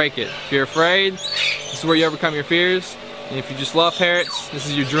make it or break it. If you're afraid, this is where you overcome your fears. And if you just love parrots, this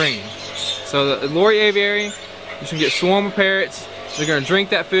is your dream. So the Lurie Aviary, you're just going to get swarmed with parrots. They're going to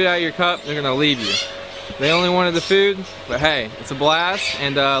drink that food out of your cup. They're going to leave you. They only wanted the food, but hey, it's a blast.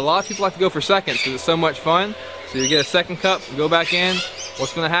 And a lot of people like to go for seconds because it's so much fun. So you get a second cup, go back in.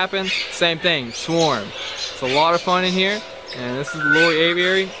 What's going to happen? Same thing, swarm. It's a lot of fun in here. And this is the Lurie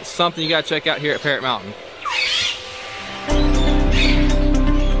Aviary. It's something you got to check out here at Parrot Mountain.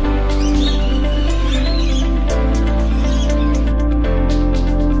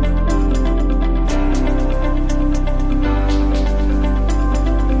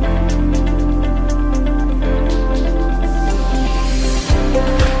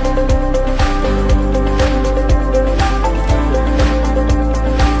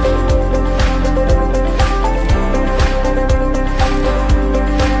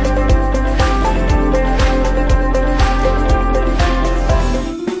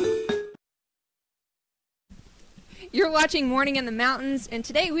 You're watching Morning in the Mountains, and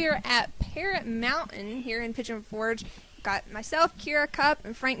today we are at Parrot Mountain here in Pigeon Forge. Got myself, Kira Cup,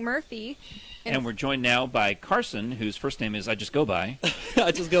 and Frank Murphy. And we're joined now by Carson, whose first name is I Just Go By.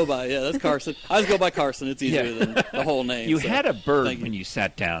 I Just Go By, yeah, that's Carson. I just go by Carson. It's easier than the whole name. You had a bird when you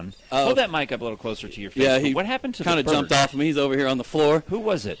sat down. Hold that mic up a little closer to your face. Yeah, what happened to the bird? Kind of jumped off of me. He's over here on the floor. Who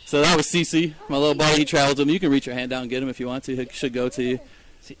was it? So that was CC, my little buddy. He travels with me. You can reach your hand down and get him if you want to. He should go to you.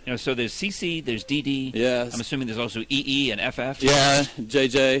 So there's CC, there's DD. Yes. I'm assuming there's also EE and FF. Yeah,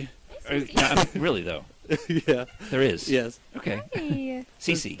 JJ. Really, though? Yeah. There is? Yes. Okay. Hey.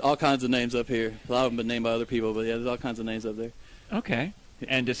 CC. All kinds of names up here. A lot of them been named by other people, but yeah, there's all kinds of names up there. Okay.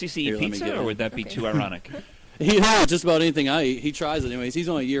 And does CC Here, eat pizza, or would that be too ironic? He knows just about anything I eat. He tries it anyways. He's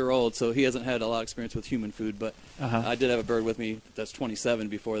only a year old, so he hasn't had a lot of experience with human food, but I did have a bird with me that's 27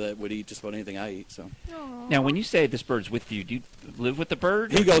 before that would eat just about anything I eat. So. Now, when you say this bird's with you, do you live with the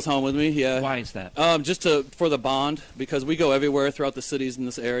bird? He goes home with me, yeah. Why is that? Just for the bond, because we go everywhere throughout the cities in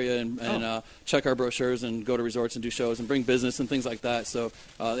this area and check our brochures and go to resorts and do shows and bring business and things like that. So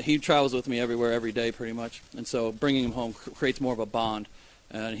he travels with me everywhere, every day pretty much. And so bringing him home creates more of a bond.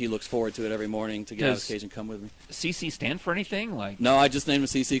 And he looks forward to it every morning to get out of the cage and come with me. CC stand for anything? No, I just named him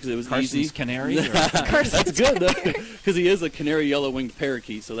CC because it was Carson's easy. Canary? That's good, because he is a canary yellow-winged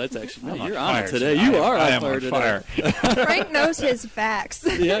parakeet, so that's actually... you're on it today. I am on fire. Frank knows his facts.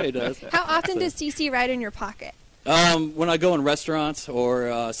 Yeah, he does. How often does CC ride in your pocket? When I go in restaurants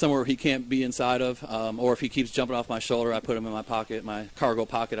or somewhere he can't be inside of, or if he keeps jumping off my shoulder, I put him in my pocket, my cargo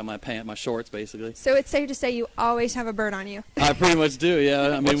pocket on my pants, my shorts, basically. So it's safe to say you always have a bird on you. I pretty much do,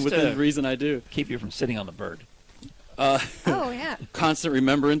 yeah. I mean, within reason, I do. Keep you from sitting on the bird. Oh, yeah. Constant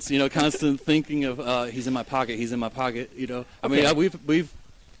remembrance, constant thinking of he's in my pocket, he's in my pocket, I mean, we've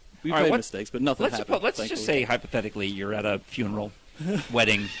made mistakes, but nothing happened. Let's just say, hypothetically, you're at a funeral,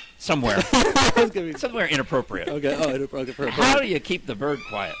 wedding, somewhere inappropriate. Okay. Oh, inappropriate. How do you keep the bird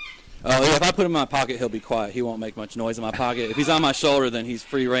quiet? Oh, yeah, if I put him in my pocket, he'll be quiet. He won't make much noise in my pocket. If he's on my shoulder, then he's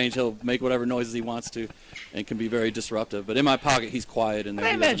free range. He'll make whatever noises he wants to and can be very disruptive. But in my pocket, he's quiet. And I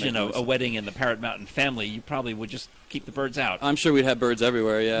imagine a wedding in the Parrot Mountain family, you probably would just keep the birds out. I'm sure we'd have birds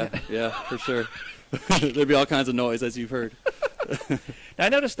everywhere, yeah. Yeah, for sure. There'd be all kinds of noise, as you've heard. Now, I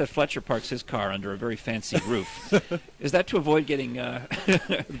noticed that Fletcher parks his car under a very fancy roof. Is that to avoid getting bird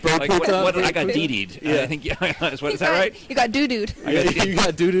like what I got DD'd? Yeah. I think is that right? You got doo-dooed. You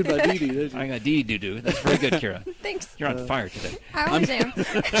got doo-dooed by Dee Dee. I got doo-doo. That's very good, Kira. Thanks. You're on fire today. I always am.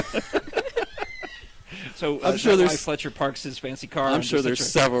 So I'm sure why Fletcher parks his fancy car. I'm sure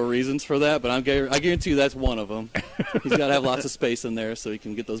there's several reasons for that, but I guarantee you that's one of them. He's got to have lots of space in there so he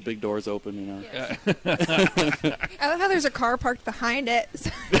can get those big doors open. You know. Yes. I love how there's a car parked behind it.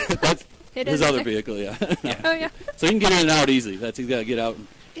 That's his other vehicle, yeah. Oh yeah. So he can get in and out easy. He's got to get out.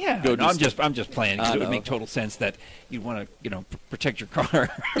 Yeah, no, I'm just playing. It would make total sense that you want to, protect your car.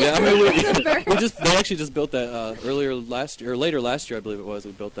 Yeah, I mean, they actually just built that later last year, I believe it was.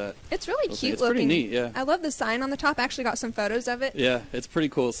 We built that. It's really cute it's looking. Pretty neat, yeah. I love the sign on the top. I actually got some photos of it. Yeah, it's a pretty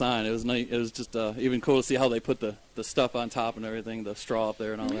cool sign. It was nice. It was just even cool to see how they put the stuff on top and everything, the straw up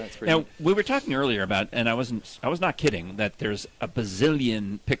there and all that. It's pretty neat. We were talking earlier about, and I was not kidding, that there's a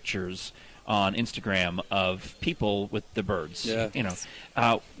bazillion pictures on Instagram of people with the birds.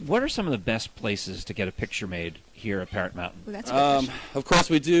 Yeah. What are some of the best places to get a picture made here at Parrot Mountain? Ooh, that's a good question. Of course,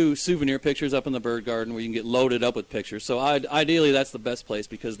 we do souvenir pictures up in the bird garden where you can get loaded up with pictures. So ideally, that's the best place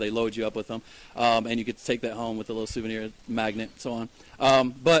because they load you up with them, and you get to take that home with a little souvenir magnet and so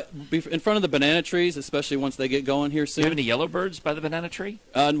on. But in front of the banana trees, especially once they get going here soon. Do you have any yellow birds by the banana tree?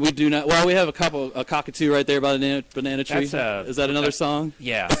 We do not. Well, we have a cockatoo right there by the banana tree. Is that another song?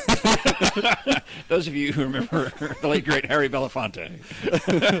 Yeah. Those of you who remember the late great Harry Belafonte.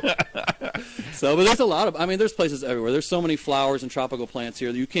 But there's a lot of. I mean, there's places everywhere. There's so many flowers and tropical plants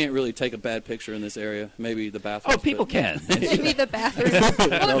here that you can't really take a bad picture in this area. Maybe the bathrooms. Oh, people can. Maybe the bathroom.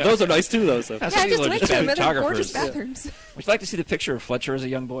 No, those are nice too, though. So. Yeah, I just went to them. They're gorgeous bathrooms. Would you like to see the picture of Fletcher as a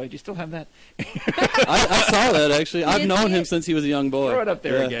young boy? Do you still have that? I saw that actually. I've known him since he was a young boy. Throw it up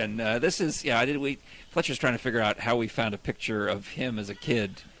there again. This is Fletcher's trying to figure out how we found a picture of him as a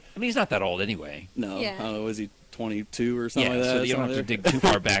kid. I mean, he's not that old anyway. No, yeah. I don't know, was he 22 or something like that? So you don't have to dig too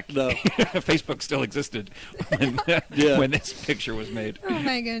far back. No. Facebook still existed when this picture was made. Oh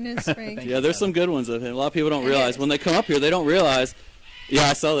my goodness, Frank. Yeah, there's some good ones of him. A lot of people don't realize when they come up here, they don't realize. Yeah,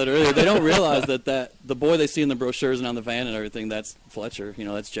 I saw that earlier. They don't realize that the boy they see in the brochures and on the van and everything, that's Fletcher.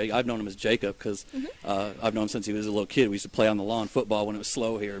 That's Jake. I've known him as Jacob because I've known him since he was a little kid. We used to play on the lawn football when it was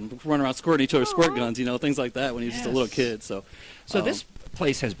slow here and run around squirting each other squirt guns, things like that when he was just a little kid. So this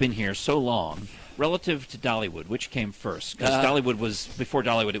place has been here so long. Relative to Dollywood, which came first? Because Dollywood was before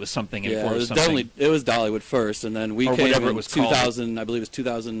Dollywood. It was something. And it was something. It was Dollywood first, and then we came in 2000. I believe it was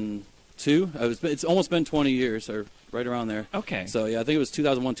 2002. It's almost been 20 years, or right around there. Okay. So yeah, I think it was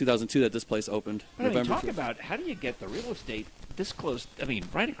 2001, 2002 that this place opened. Talk about how do you get the real estate this close? I mean,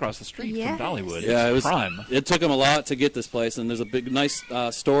 right across the street from Dollywood. Yeah, it was prime. It took them a lot to get this place, and there's a nice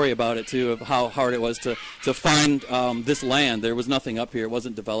story about it too, of how hard it was to find this land. There was nothing up here; it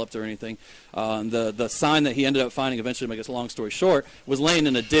wasn't developed or anything. The sign that he ended up finding, eventually, to make a long story short, was laying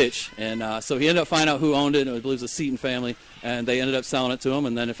in a ditch, and so he ended up finding out who owned it. And I believe it was the Seton family, and they ended up selling it to him.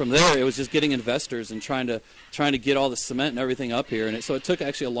 And then from there, it was just getting investors and trying to get all the cement and everything up here. And so it took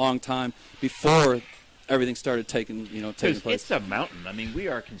actually a long time before everything started taking place. It's a mountain. I mean, we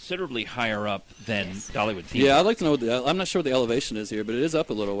are considerably higher up than Dollywood Theme. Yeah, I'd like to know. I'm not sure what the elevation is here, but it is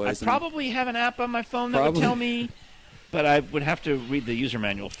up a little ways. I probably have an app on my phone that would tell me, but I would have to read the user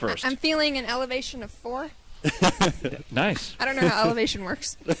manual first. I'm feeling an elevation of 4. Nice. I don't know how elevation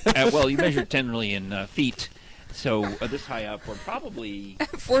works. Well, you measured generally in feet. So this high up, we're probably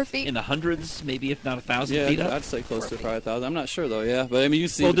 4 feet in the hundreds, maybe if not 1,000 feet up. I'd say close to 5,000. I'm not sure though. Yeah, but I mean, you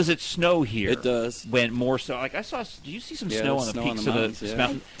see. Well, does it snow here? It does. When more so, like I saw. Did you see some snow on the peaks of the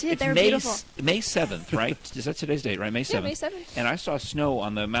mountain? I did. It's They're beautiful. May 7th, right? Is that today's date? Right, May 7th. Yeah, May 7th. And I saw snow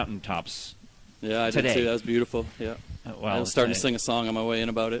on the mountaintops. Yeah, I did too. That was beautiful. Yeah. Well, I was starting to sing a song on my way in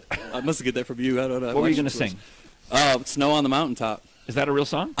about it. I must have get that from you. I don't know. What were you going to sing? Snow on the Mountaintop. Is that a real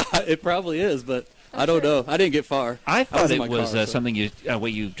song? It probably is, but I don't know. I didn't get far. I thought it was something way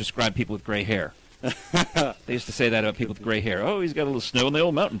you describe people with gray hair. They used to say that about people with gray hair. Oh, he's got a little snow on the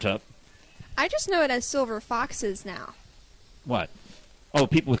old mountaintop. I just know it as silver foxes now. What? Oh,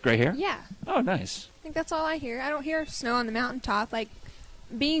 people with gray hair? Yeah. Oh, nice. I think that's all I hear. I don't hear snow on the mountaintop. Like,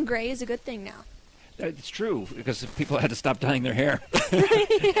 being gray is a good thing now. It's true, because people had to stop dyeing their hair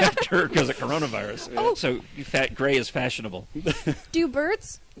after because of coronavirus. Oh. So gray is fashionable. Do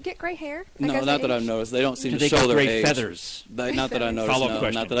birds get gray hair? No, not that I've noticed. They don't seem Do to they show get their gray age. feathers? Not that I noticed. Follow-up No,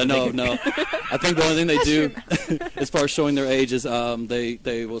 question. not that I know of. No, I think the only thing they do, as far as showing their age, is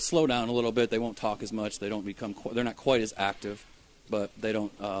they will slow down a little bit. They won't talk as much. They don't become. They're not quite as active, but they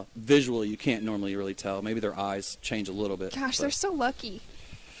don't visually. You can't normally really tell. Maybe their eyes change a little bit. Gosh, they're so lucky.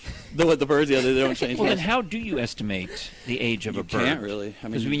 The birds, yeah, they don't change Well, much. then how do you estimate the age of a bird? You can't really. I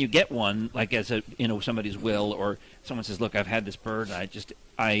Because mean, when you get one, like as a somebody's will, or someone says, "Look, I've had this bird.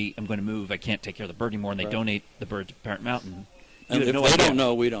 I am going to move. I can't take care of the bird anymore," and they donate the bird to Parrot Mountain. and You if have no they idea. don't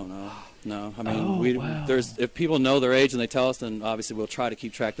know, we don't know. No, I mean, wow. if people know their age and they tell us, then obviously we'll try to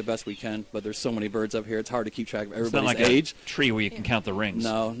keep track the best we can. But there's so many birds up here, it's hard to keep track of It's not everybody's like age. a tree where you can count the rings.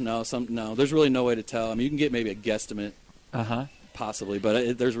 No. There's really no way to tell. I mean, you can get maybe a guesstimate, Uh-huh. possibly,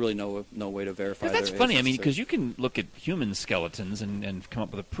 but there's really no way to verify. But that's their funny. age I mean, necessarily. because you can look at human skeletons and come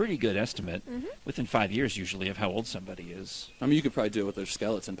up with a pretty good estimate within 5 years, usually, of how old somebody is. I mean, you could probably do it with their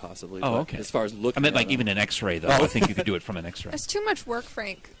skeleton, possibly. Oh, but okay. As far as looking, I meant at like them. even an X-ray, though. I think you could do it from an X-ray. That's too much work,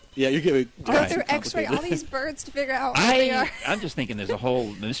 Frank. Yeah, you're giving. Go Right. through X-ray all these birds to figure out what they are. I'm just thinking there's a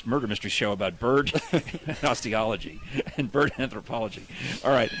whole murder mystery show about bird osteology and bird anthropology.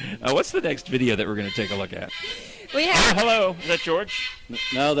 All right. What's the next video that we're going to take a look at? We Oh, have hello. Is that George?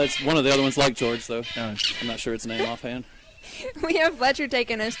 No, that's one of the other ones like George, though. No. I'm not sure its name offhand. Fletcher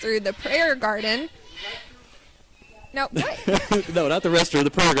taking us through the prayer garden. No, what? No, not the restaurant,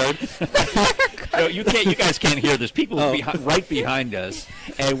 the prayer garden. No, you guys can't hear this. People right behind us,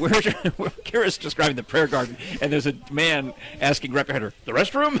 and we're Kira's describing the prayer garden, and there's a man asking right behind her, "The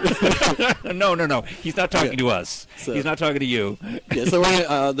restroom?" No. He's not talking to us. He's not talking to you. Yeah, so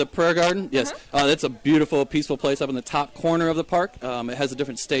we're the prayer garden. Yes, that's a beautiful, peaceful place up in the top corner of the park. It has the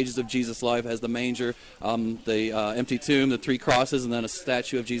different stages of Jesus' life. It has the manger, the empty tomb, the 3 crosses, and then a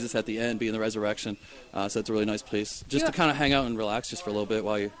statue of Jesus at the end, being the resurrection. So it's a really nice place, just to kind of hang out and relax just for a little bit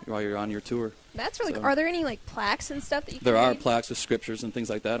while you're on your tour. That's really cool. So- Are there any like plaques and stuff that you can There are read? plaques with scriptures and things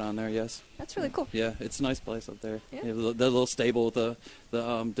like that on there. Yes. That's really cool. Yeah, it's a nice place up there. Yeah. Yeah, the little stable with the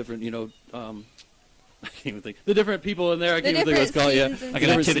different, I can't even think. The different people in there, I can't even think what it's called. Yeah, scenes and Like a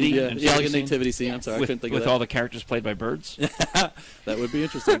stuff. nativity? Yeah, like a scene? nativity scene. I'm sorry, I couldn't think of with that. all the characters played by birds. That would be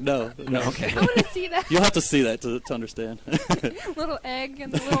interesting. No. No, okay. I want to see that You'll have to see that to understand. little egg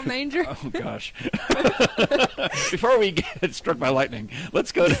and the little manger. Oh gosh! Before we get struck by lightning,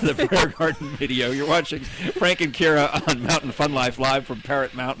 let's go to the prayer garden video. You're watching Frank and Kira on Mountain Fun Life live from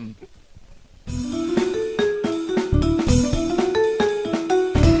Parrot Mountain.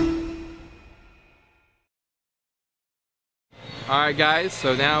 Alright guys,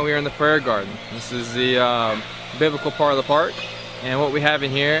 so now we are in the prayer garden. This is the biblical part of the park. And what we have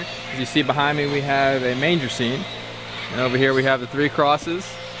in here, as you see behind me, we have a manger scene. And over here we have the 3 crosses.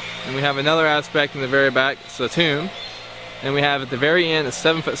 And we have another aspect in the very back, it's a tomb. And we have at the very end a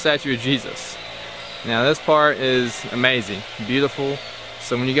 7-foot statue of Jesus. Now this part is amazing, beautiful.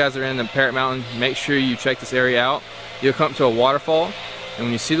 So when you guys are in the Parrot Mountain, make sure you check this area out. You'll come to a waterfall. And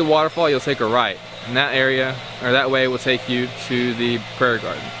when you see the waterfall, you'll take a right. And that area, or that way, will take you to the prayer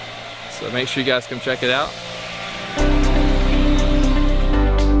garden. So make sure you guys come check it out.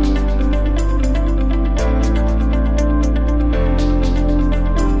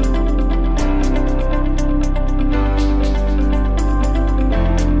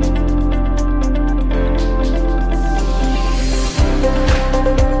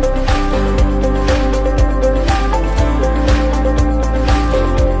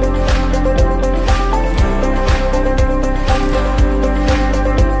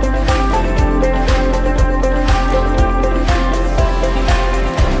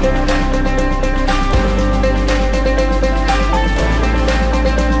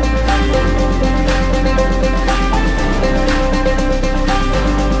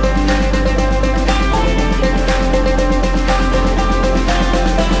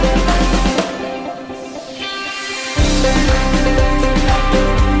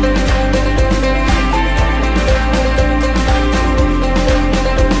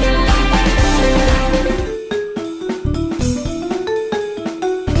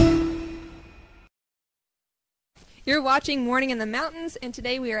 You're watching Morning in the Mountains, and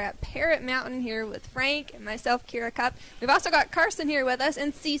today we are at Parrot Mountain here with Frank and myself, Kira Cup. We've also got Carson here with us,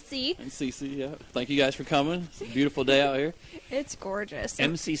 and CC. And CC, yeah. Thank you guys for coming. It's a beautiful day out here. It's gorgeous.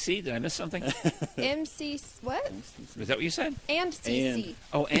 MCC? Did I miss something? MC, what? Is that what you said? And CC. And.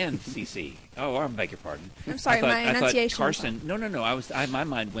 Oh, and CC. Oh, I beg your pardon. I'm sorry, I thought, my enunciation. Carson. No. My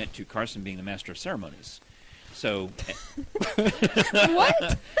mind went to Carson being the master of ceremonies. So,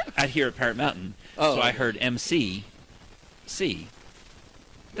 What? out here at Parrot Mountain. So I heard MC, C.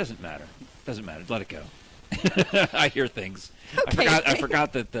 Doesn't matter. Doesn't matter. Let it go. I hear things. Okay, I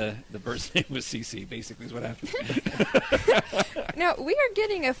forgot that the bird's name was CC, basically, is what happened. Now, we are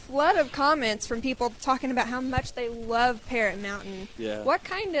getting a flood of comments from people talking about how much they love Parrot Mountain. Yeah. What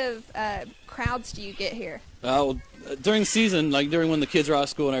kind of crowds do you get here? Well, during the season, like during when the kids are out of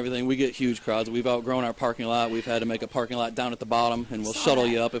school and everything, we get huge crowds. We've outgrown our parking lot. We've had to make a parking lot down at the bottom, and we'll shuttle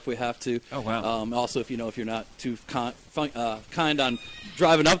you up if we have to. Oh, wow. Also, if you're not too kind on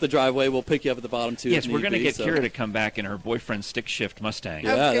driving up the driveway, we'll pick you up at the bottom too. Yes, we're going to get Kira to come back in her boyfriend's stick shift Mustang.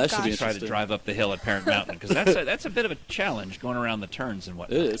 Yeah, Oh, that should be gosh. Try interesting. to drive up the hill at Parrot Mountain, because that's a bit of a challenge going around the turns and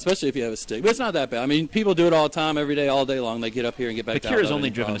whatnot. It is, especially if you have a stick. But it's not that bad. I mean, people do it all the time, every day, all day long. They get up here and get back But down. Kira's without only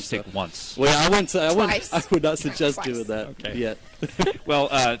any driven a problems, stick so. once. Well, I would not suggest Twice. doing that Okay. yet. Well,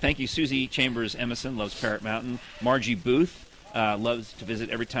 thank you, Susie Chambers Emerson loves Parrot Mountain. Margie Booth loves to visit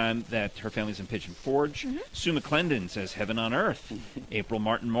every time that her family's in Pigeon Forge. Sue McClendon says heaven on earth. April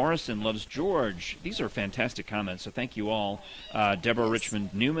Martin Morrison loves George. These are fantastic comments, so thank you all. Deborah Richmond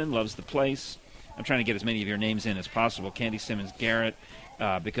Newman loves the place. I'm trying to get as many of your names in as possible. Candy Simmons Garrett,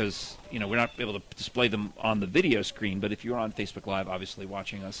 because we're not able to display them on the video screen, but if you're on Facebook Live, obviously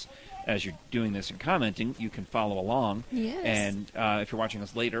watching us as you're doing this and commenting, you can follow along. Yes. And if you're watching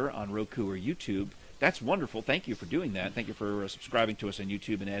us later on Roku or YouTube, that's wonderful. Thank you for doing that. Thank you for subscribing to us on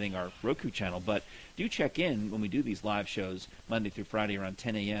YouTube and adding our Roku channel. But do check in when we do these live shows Monday through Friday around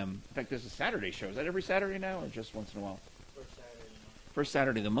 10 a.m. In fact, there's a Saturday show. Is that every Saturday now or just once in a while? First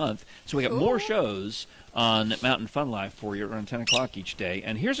Saturday of the month. So we got more shows on Mountain Fun Live for you around 10 o'clock each day.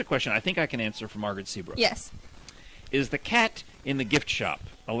 And here's a question I think I can answer for Margaret Seabrook. Yes. Is the cat in the gift shop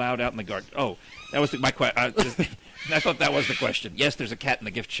allowed out in the garden? Oh, that was my question. I thought that was the question. Yes, there's a cat in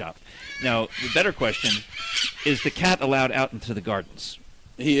the gift shop. Now, the better question, is the cat allowed out into the gardens?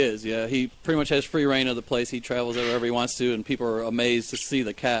 He is, yeah. He pretty much has free reign of the place. He travels wherever he wants to, and people are amazed to see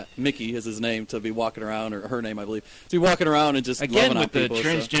the cat. Mickey is his name, to be walking around, or her name, I believe, to be walking around and just Again loving on with the people.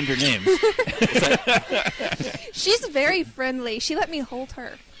 transgender names. She's very friendly. She let me hold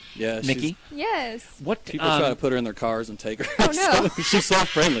her. Yeah, Mickey? Yes. What People try to put her in their cars and take her. Oh, no. So, she's so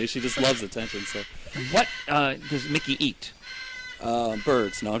friendly. She just loves attention. So, what does Mickey eat?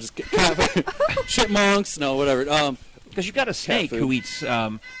 birds. No, just chipmunks. No, whatever. Because you've got a snake food. who eats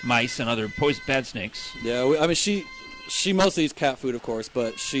mice and other bad snakes. Yeah, I mean she mostly eats cat food, of course,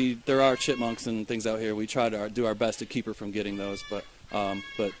 but there are chipmunks and things out here. We try to do our best to keep her from getting those, but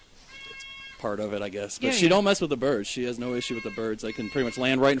it's part of it, I guess. But she don't mess with the birds. She has no issue with the birds. They can pretty much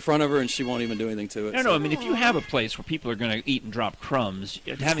land right in front of her, and she won't even do anything to it. No, I mean, if you have a place where people are going to eat and drop crumbs,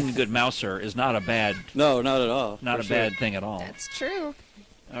 having a good mouser is not a bad, No, not at all. not a bad thing at all. That's true.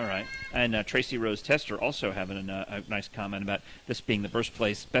 All right. And Tracy Rose Tester also having a nice comment about this being the best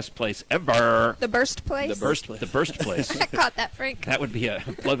place ever. The burst place. The burst place. I caught that, Frank. That would be a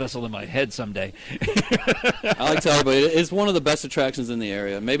blood vessel in my head someday. I like to tell everybody, it's one of the best attractions in the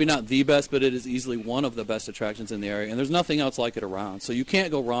area. Maybe not the best, but it is easily one of the best attractions in the area. And there's nothing else like it around. So you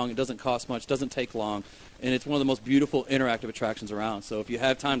can't go wrong. It doesn't cost much. Doesn't take long. And it's one of the most beautiful interactive attractions around. So if you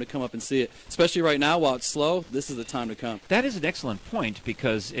have time to come up and see it, especially right now while it's slow, this is the time to come. That is an excellent point,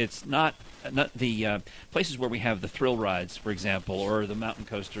 because it's not the places where we have the thrill rides, for example, or the mountain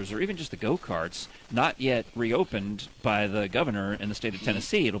coasters, or even just the go-karts, not yet reopened by the governor in the state of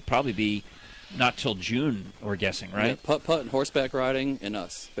Tennessee. It'll probably be not till June, we're guessing, right? Yeah, putt-putt and horseback riding and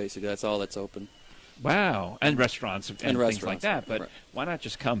us, basically. That's all that's open. Wow. And restaurants and things like restaurants, that. But right. why not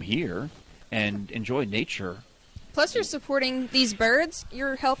just come here and enjoy nature? Plus, you're supporting these birds.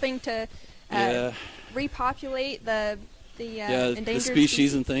 You're helping to Yeah. repopulate the endangered the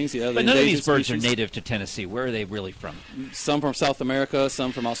species and things. Yeah, But none of these birds are native to Tennessee. Where are they really from? Some from South America,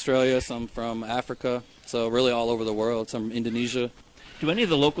 some from Australia, some from Africa. So really all over the world. Some from Indonesia. Do any of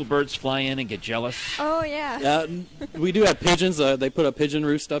the local birds fly in and get jealous? Oh, yeah. Yeah, we do have pigeons. They put a pigeon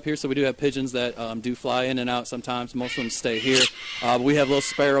roost up here, so we do have pigeons that do fly in and out sometimes. Most of them stay here. But we have little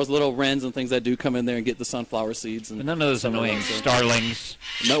sparrows, little wrens, and things that do come in there and get the sunflower seeds. And But none of those annoying starlings.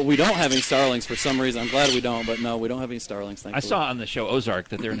 No, we don't have any starlings for some reason. I'm glad we don't, but no, we don't have any starlings, thankfully. I saw on the show Ozark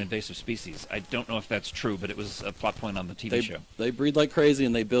that they're an invasive species. I don't know if that's true, but it was a plot point on the TV show. They breed like crazy,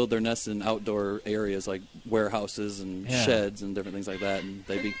 and they build their nests in outdoor areas like warehouses and sheds and different things like that. And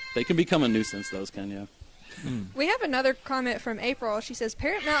they can become a nuisance. Those can, yeah. We have another comment from April. She says,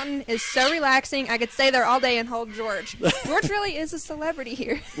 Parrot Mountain is so relaxing. I could stay there all day and hold George. George really is a celebrity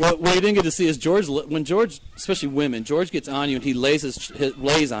here. What you didn't get to see is George. When George, especially women, George gets on you and he lays his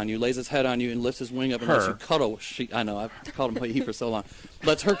head on you and lifts his wing up and lets you cuddle. I know I've called him he for so long.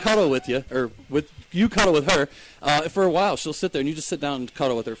 lets her cuddle with you, or with you cuddle with her. For a while, she'll sit there and you just sit down and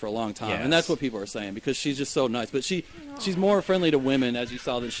cuddle with her for a long time. Yes. And that's what people are saying, because she's just so nice. But she's more friendly to women, as you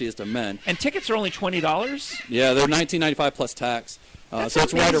saw, than she is to men. And tickets are only $20? Yeah, they're $19.95 plus tax. So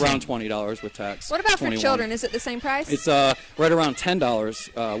it's right around $20 with tax. What about 21. for children? Is it the same price? It's right around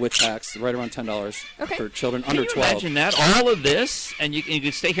 $10 with tax. Right around $10 for children under 12. Imagine that, all of this, and you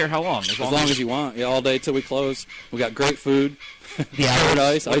can stay here how long? As long as you want. Yeah, all day till we close. We got great food. The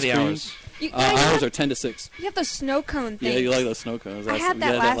hours, ice cream. Hours? Hours are 10 to 6. You have those snow cone things. Yeah, you like those snow cones. I had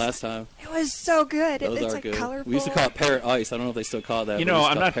that last time. It was so good. Those it's are like good. colorful. We used to call it parrot ice. I don't know if they still call it that. You know,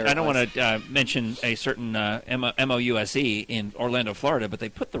 I don't want to mention a certain MOUSE in Orlando, Florida, but they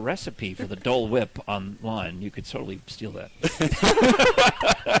put the recipe for the Dole Whip online. You could totally steal that.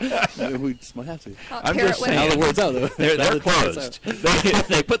 We just might have to. I'm just saying. Now the word's out, though. They're closed.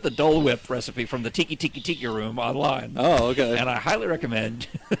 They put the Dole Whip recipe from the Tiki Room online. Oh, okay. And I highly recommend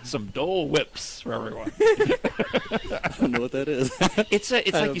some Dole Whips for everyone. I don't know what that is. It's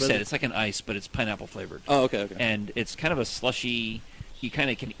like you said, it's like an ice, but it's pineapple flavored. Oh, okay. And it's kind of a slushy. You kind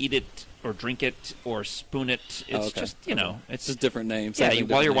of can eat it or drink it or spoon it. It's just, it's just different names. Yeah,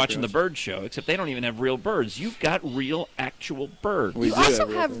 while you're watching the bird show, except they don't even have real birds. You've got real, actual birds. You also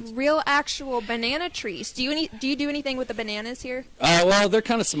have real, actual banana trees. Do you do anything with the bananas here? Well, they're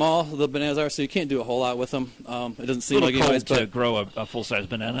kind of small, the bananas are, so you can't do a whole lot with them. It doesn't seem like anyways, to grow a full-size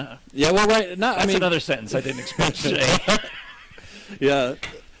banana. Yeah, well, right. That's another sentence I didn't expect to say. Yeah.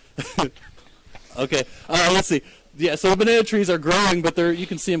 Okay. Let's see. Yeah, so the banana trees are growing, but you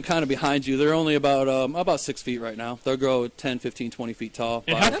can see them kind of behind you. They're only about 6 feet right now. They'll grow 10, 15, 20 feet tall.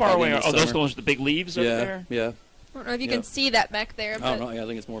 And how far away are those ones with the big leaves over there? Yeah. I don't know if you can see that back there, but I don't know. Yeah, I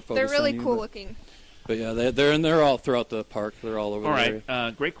think it's more focused. They're really on you, cool looking. But yeah, they're all throughout the park. They're all over. All the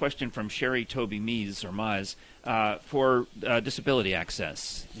right. Great question from Sherry Toby Mies or Mize for disability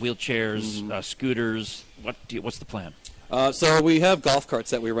access, wheelchairs, scooters. What's the plan? So we have golf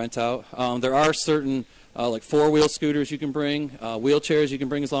carts that we rent out. There are certain like four-wheel scooters you can bring, wheelchairs you can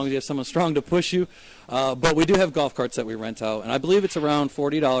bring as long as you have someone strong to push you. But we do have golf carts that we rent out, and I believe it's around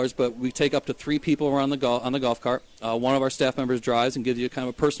 $40. But we take up to 3 people around on the golf cart. One of our staff members drives and gives you kind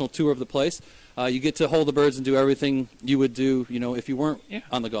of a personal tour of the place. You get to hold the birds and do everything you would do, if you weren't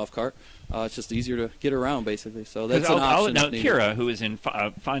on the golf cart. It's just easier to get around, basically. So that's an option. Now, Kira, who is in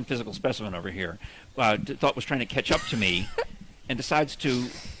fine physical specimen over here, thought was trying to catch up to me, and decides to,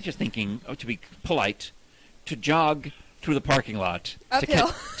 just thinking to be polite, to jog through the parking lot to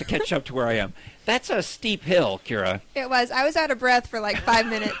catch up to where I am. That's a steep hill, Kira. It was. I was out of breath for like 5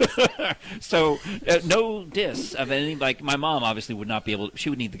 minutes. So no diss of any, like my mom obviously would not be able to, she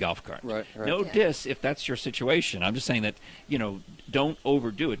would need the golf cart. Right. No diss if that's your situation. I'm just saying that, don't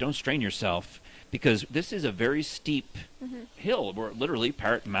overdo it. Don't strain yourself, because this is a very steep hill. We're literally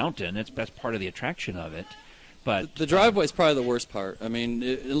Parrot Mountain. That's part of the attraction of it. But the driveway is probably the worst part. I mean,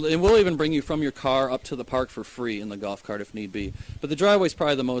 it will even bring you from your car up to the park for free in the golf cart if need be. But the driveway is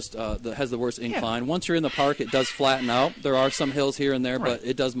probably the most that has the worst incline. Once you're in the park, it does flatten out. There are some hills here and there, but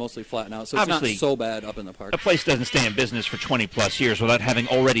it does mostly flatten out. So obviously, it's not so bad up in the park. A place doesn't stay in business for 20-plus years without having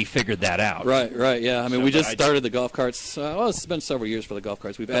already figured that out. Right, yeah. I mean, we just started the golf carts. It's been several years for the golf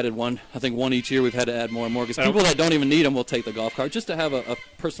carts. We've added one. I think one each year. We've had to add more and more because people that don't even need them will take the golf cart just to have a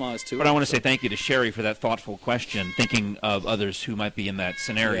personalized tour. But I want to say thank you to Sherry for that thoughtful question, thinking of others who might be in that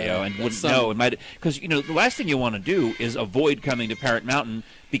scenario and wouldn't know. Because the last thing you want to do is avoid coming to Parrot Mountain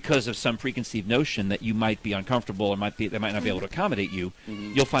because of some preconceived notion that you might be uncomfortable or they might not be able to accommodate you.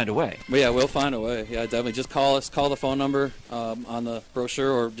 You'll find a way. Well, yeah, we'll find a way. Yeah, definitely. Just call us. Call the phone number on the brochure,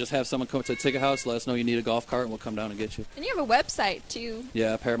 or just have someone come to the ticket house. Let us know you need a golf cart, and we'll come down and get you. And you have a website too.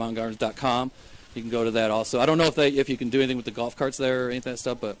 Yeah, ParamountGardens.com. You can go to that also. I don't know if you can do anything with the golf carts there or anything of that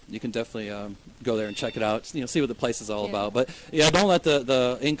stuff, but you can definitely go there and check it out. See what the place is all about. But yeah, don't let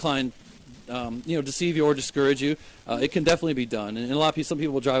the incline deceive you or discourage you. It can definitely be done. And a lot of people, some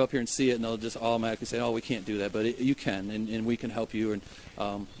people will drive up here and see it, and they'll just automatically say, "Oh, we can't do that." But you can, and we can help you,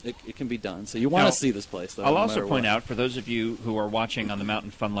 and it can be done. So you want to see this place, though. I'll also point out, for those of you who are watching on the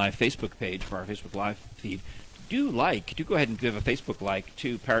Mountain Fun Live Facebook page for our Facebook Live feed, do go ahead and give a Facebook like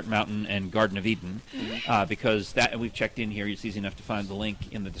to Parrot Mountain and Garden of Eden, because we've checked in here. It's easy enough to find the link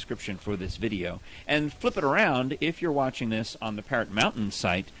in the description for this video. And flip it around, if you're watching this on the Parrot Mountain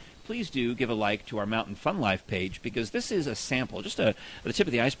site, please do give a like to our Mountain Fun Life page, because this is a sample, just the tip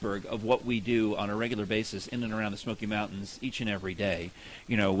of the iceberg of what we do on a regular basis in and around the Smoky Mountains each and every day.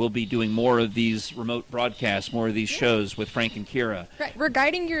 We'll be doing more of these remote broadcasts, more of these shows with Frank and Kira. Right, we're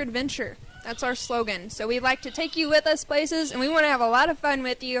guiding your adventure. That's our slogan. So we like to take you with us places, and we want to have a lot of fun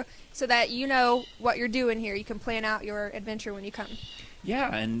with you so that you know what you're doing here. You can plan out your adventure when you come.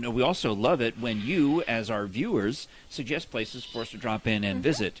 Yeah, and we also love it when you, as our viewers, suggest places for us to drop in and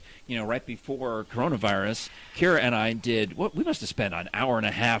visit. You know, right before coronavirus, Kira and I did, we must have spent an hour and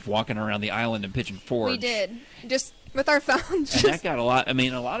a half walking around the island in Pigeon Forge. We did, just with our phones. And that got a lot, I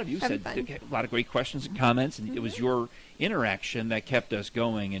mean, a lot of you said fun. a lot of great questions and comments, and it was your interaction that kept us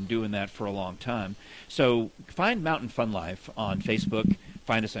going and doing that for a long time. So find Mountain Fun Life on Facebook,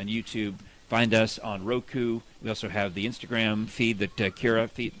 find us on YouTube, find us on Roku. We also have the Instagram feed that Kira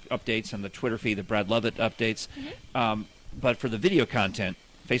updates and the Twitter feed that Brad Lovett updates. But for the video content,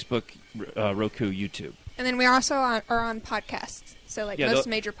 Facebook, Roku, YouTube. And then we also are on podcasts, so like most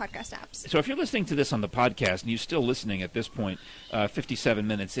major podcast apps. So if you're listening to this on the podcast and you're still listening at this point, 57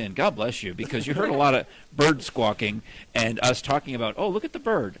 minutes in, God bless you, because you heard a lot of bird squawking and us talking about, oh, look at the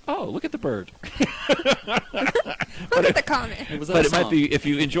bird. Oh, look at the bird. Look at the comment. But it might be, if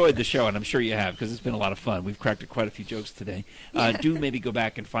you enjoyed the show, and I'm sure you have, because it's been a lot of fun. We've cracked quite a few jokes today. Do maybe go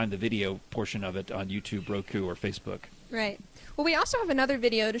back and find the video portion of it on YouTube, Roku, or Facebook. Right. Well, we also have another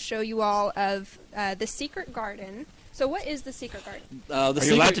video to show you all of the Secret Garden. So what is the Secret Garden? Are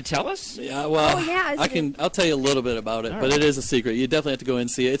you allowed to tell us? Yeah, well, I'll tell you a little bit about it, but it is a secret. You definitely have to go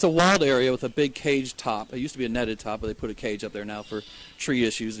and see it. It's a wild area with a big cage top. It used to be a netted top, but they put a cage up there now for tree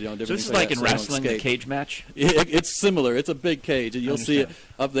issues. You know, different so this is like in wrestling, the cage match? It's similar. It's a big cage, and you'll see it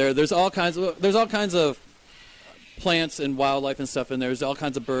up there. There's all kinds of plants and wildlife and stuff in there. There's all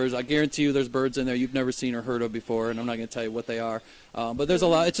kinds of birds. I guarantee you there's birds in there you've never seen or heard of before, and I'm not going to tell you what they are. But there's a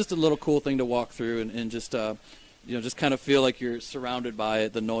lot. It's just a little cool thing to walk through and just just kind of feel like you're surrounded by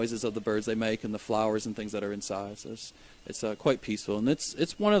it, the noises of the birds they make and the flowers and things that are inside. So it's quite peaceful, and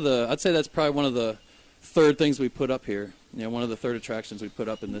it's one of the, I'd say that's probably one of the third things we put up here. You know, one of the third attractions we put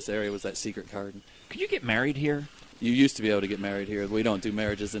up in this area was that secret garden. Could you get married here? You used to be able to get married here. We don't do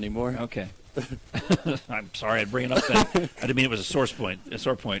marriages anymore. Okay. I'm sorry I'd bring it up then. I didn't mean it was a sore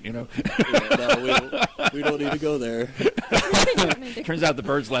point, you know. No, we don't need to go there. Turns out the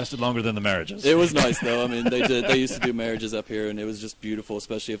birds lasted longer than the marriages. It was nice though. I mean, they used to do marriages up here, and it was just beautiful,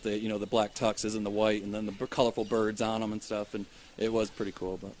 especially if they, the black tuxes and the white, and then the colorful birds on them and stuff, and it was pretty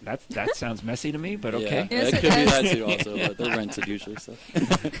cool. But that sounds messy to me, but okay. Yeah, it could be that too also, but they're rented usually. So.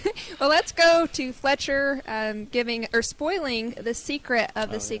 Well, let's go to Fletcher spoiling the secret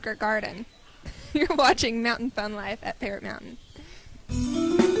of the Secret Garden. You're watching Mountain Fun Life at Parrot Mountain.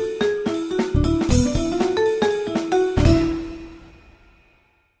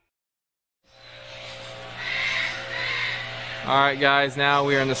 Alright guys, now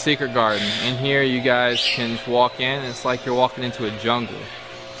we are in the Secret Garden. In here you guys can walk in, and it's like you're walking into a jungle.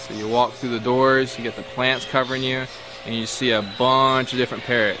 So you walk through the doors, you get the plants covering you, and you see a bunch of different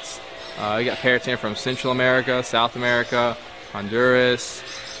parrots. You got parrots in from Central America, South America, Honduras,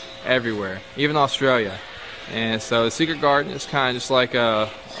 everywhere, even Australia. And so the Secret Garden is kind of just like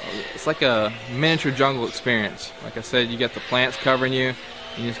a miniature jungle experience. Like I said, you get the plants covering you,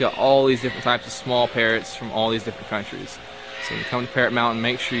 and you just got all these different types of small parrots from all these different countries. So when you come to Parrot Mountain,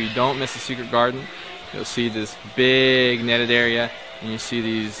 make sure you don't miss the Secret Garden. You'll see this big netted area, and you see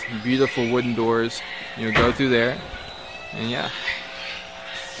these beautiful wooden doors. You'll go through there, and yeah.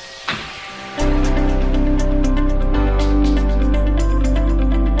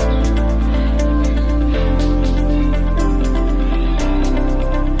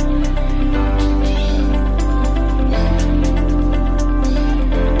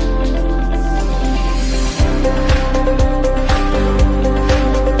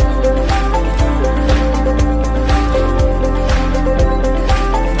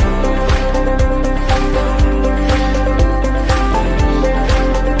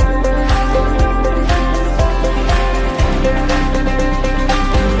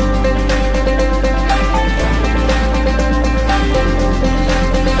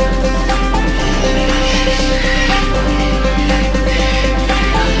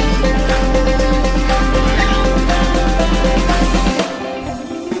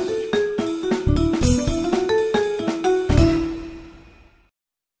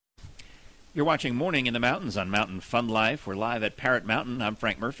 You're watching Morning in the Mountains on Mountain Fun Life. We're live at Parrot Mountain. I'm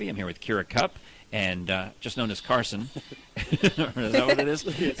Frank Murphy. I'm here with Kira Cupp, and just known as Carson. Is that what it is?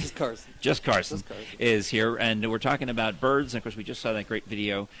 Yeah, just Carson. Just Carson is here, and we're talking about birds. And of course, we just saw that great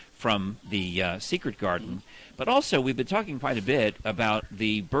video from the Secret Garden. But also, we've been talking quite a bit about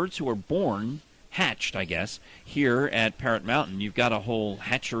the birds who are born, hatched, I guess, here at Parrot Mountain. You've got a whole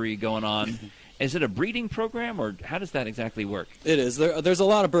hatchery going on. Is it a breeding program, or how does that exactly work? It is. There's a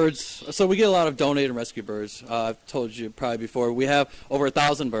lot of birds. So we get a lot of donated and rescue birds. I've told you probably before. We have over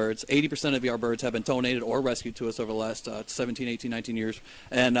 1,000 birds. 80% of our birds have been donated or rescued to us over the last 17, 18, 19 years.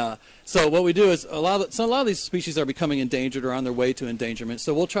 And so what we do is a lot of these species are becoming endangered or on their way to endangerment.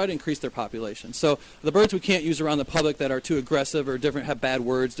 So we'll try to increase their population. So the birds we can't use around the public that are too aggressive or different, have bad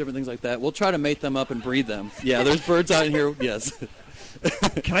words, different things like that, we'll try to mate them up and breed them. Yeah, there's birds out in here. Yes.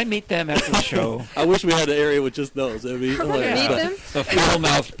 Can I meet them after the show? I wish we had an area with just those. It'd be hilarious. Meet them? The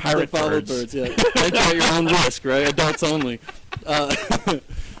foul-mouthed pirate birds. Yeah. Enter at your own risk, right? Adults only.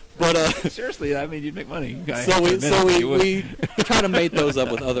 But seriously, I mean, you'd make money. So we try to mate those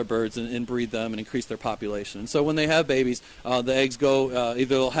up with other birds and breed them and increase their population. And so when they have babies, the eggs go either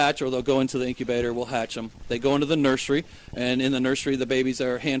they'll hatch or they'll go into the incubator. We'll hatch them. They go into the nursery, and in the nursery, the babies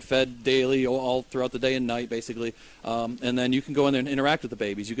are hand-fed daily, all throughout the day and night, basically. And then you can go in there and interact with the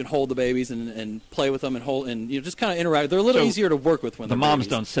babies. You can hold the babies and play with them and just kind of interact. They're a little easier to work with when the they're moms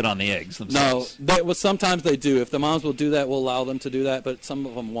babies. Don't sit on the eggs themselves. No, sometimes they do. If the moms will do that, we'll allow them to do that, but some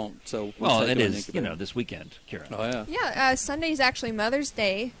of them won't. So well, it is, this weekend, Kira. Oh, yeah. Yeah, Sunday's actually Mother's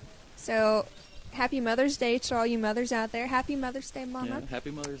Day. So happy Mother's Day to all you mothers out there. Happy Mother's Day, Mama. Yeah,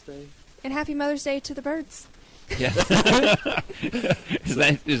 happy Mother's Day. And happy Mother's Day to the birds. Yeah.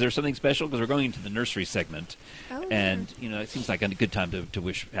 Is there something special? Because we're going into the nursery segment. Oh, and, it seems like a good time to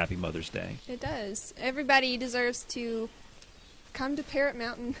wish Happy Mother's Day. It does. Everybody deserves to come to Parrot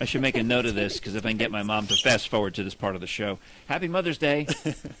Mountain. I should make a note of this, because if I can get my mom to fast forward to this part of the show. Happy Mother's Day.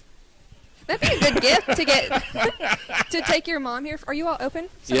 That'd be a good gift to get to take your mom here. Are you all open?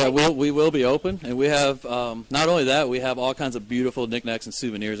 Yeah, we will be open, and we have not only that, we have all kinds of beautiful knickknacks and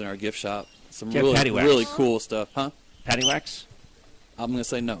souvenirs in our gift shop. Some really cool stuff, huh? Paddywhacks? I'm going to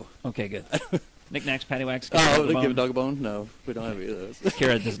say no. Okay, good. Knickknacks, paddywhacks. Give a dog a bone? No, we don't have any of those.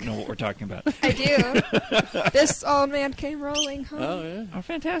 Kara doesn't know what we're talking about. I do. This old man came rolling home. Oh, yeah. Oh,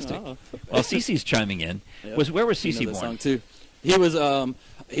 fantastic. Oh. Well, Cece's chiming in. Yep. Where was Cece born? Song too. He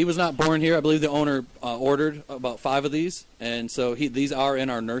was not born here. I believe the owner ordered about 5 of these, and so these are in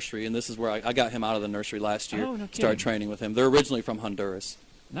our nursery, and this is where I got him out of the nursery last year. Oh, no kidding. Started training with him. They're originally from Honduras.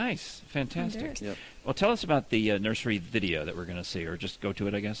 Nice. Fantastic. Honduras. Yep. Well, tell us about the nursery video that we're going to see, or just go to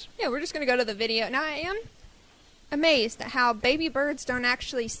it, I guess. Yeah, we're just going to go to the video. Now, I am amazed at how baby birds don't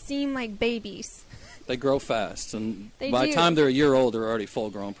actually seem like babies. They grow fast, and by the time they're a year old, they're already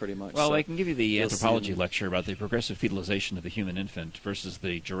full-grown pretty much. Well, so I can give you the anthropology lecture about the progressive fetalization of the human infant versus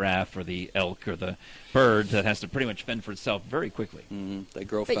the giraffe or the elk or the bird that has to pretty much fend for itself very quickly. Mm-hmm. They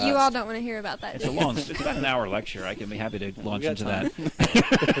grow fast. But you all don't want to hear about that. It's it's about an hour lecture. I can be happy to launch into that.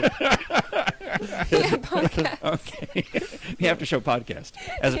 Yeah, podcast. Okay. The after-show podcast,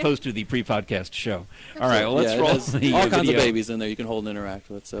 as opposed to the pre-podcast show. All right, well, let's roll all kinds of babies in there you can hold and interact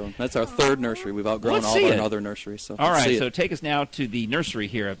with. So that's our third nursery. We've outgrown all of our other nurseries. So all right, so take us now to the nursery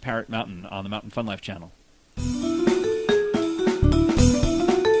here at Parrot Mountain on the Mountain Fun Life channel.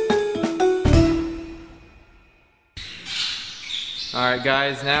 All right,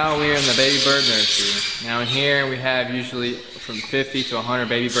 guys, now we're in the baby bird nursery. Now in here we have usually from 50 to 100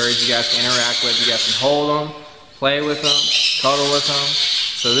 baby birds you guys can interact with. You guys can hold them, play with them, cuddle with them.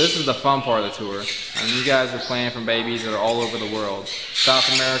 So this is the fun part of the tour. And you guys are playing from babies that are all over the world. South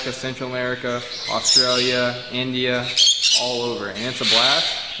America, Central America, Australia, India, all over. And it's a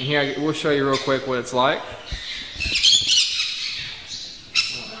blast. And here we'll show you real quick what it's like.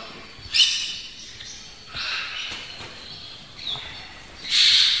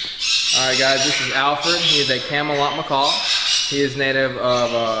 Alright guys, this is Alfred. He is a Camelot macaw. He is native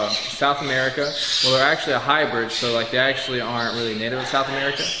of South America. Well, they're actually a hybrid, so they actually aren't really native of South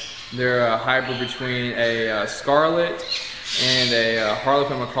America. They're a hybrid between a scarlet and a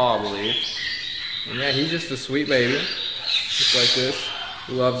harlequin macaw, I believe. And yeah, he's just a sweet baby, just like this.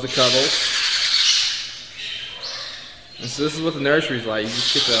 He loves the cuddles. And so this is what the nursery's like. You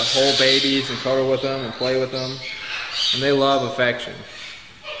just get to hold babies and cuddle with them and play with them. And they love affection.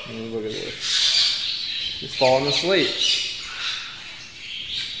 And look at this. He's falling asleep.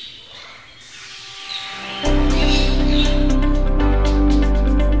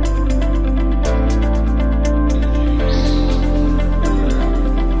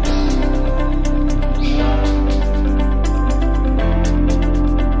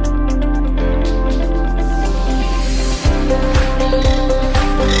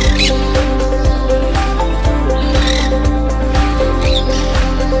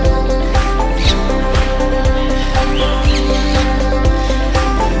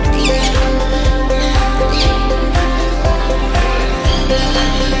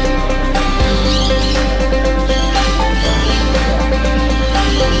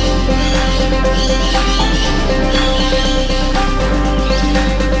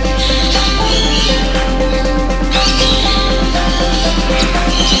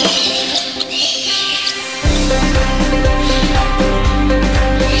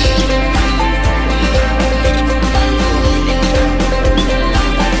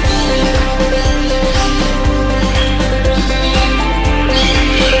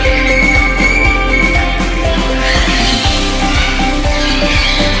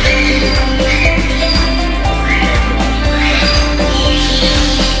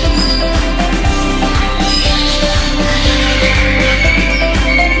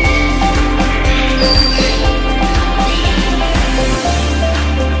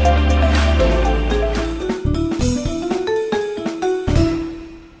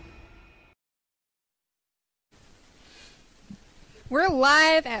 We're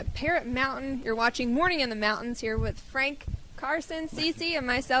live at Parrot Mountain. You're watching Morning in the Mountains here with Frank, Carson, Cece, and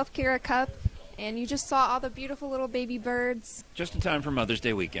myself, Kira Cup. And you just saw all the beautiful little baby birds. Just in time for Mother's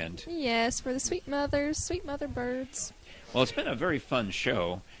Day weekend. Yes, for the sweet mother birds. Well, it's been a very fun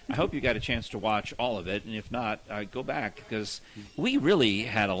show. I hope you got a chance to watch all of it, and if not, go back, because we really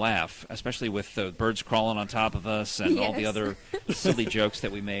had a laugh, especially with the birds crawling on top of us and all the other silly jokes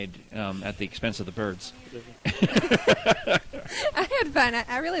that we made at the expense of the birds. I had fun.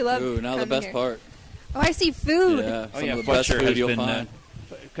 I really loved Ooh, now the best here. part. Oh, I see food. Yeah, some of the best Fletcher food has you'll been find.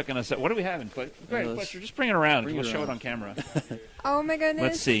 cooking us up. What do we have in Fletcher? Go ahead, let's Fletcher, just bring it around. bring We'll it show it around. on camera. Oh, my goodness.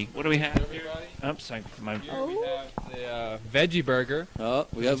 Let's see. What do we have? Everybody, Oops, my... here we have the veggie burger. Oh,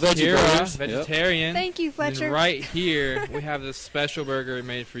 we got veggie Kira, burgers. Yep. vegetarian. Thank you, And Fletcher. right here, we have this special burger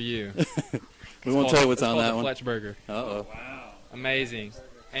made for you. We won't tell you what's It's on called that the one. Fletch burger. Uh-oh. Wow. Amazing.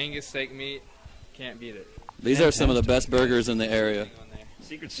 Angus steak meat. Can't beat it. These are some of the best burgers in the area.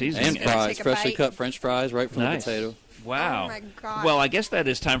 Secret seasoning. And fries, Take a freshly bite. cut French fries right from Nice. the potato. Wow. Oh, my God. Well, I guess that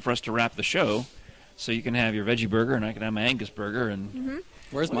is time for us to wrap the show. So you can have your veggie burger, and I can have my Angus burger, and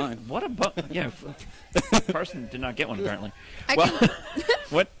Where's mine? what a yeah. Carson did not get one apparently. I Well, can,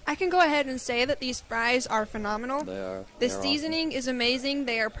 what? I can go ahead and say that these fries are phenomenal. They are. The they are seasoning is amazing.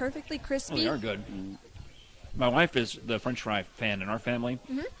 They are perfectly Oh, crispy. they are good. My wife is the French fry fan in our family,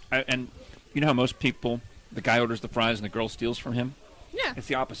 and you know how most people, the guy orders the fries and the girl steals from him. Yeah. It's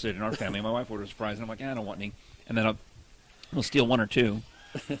the opposite in our family. My wife orders fries, and I'm like, I don't want any, and then I'll steal one or two.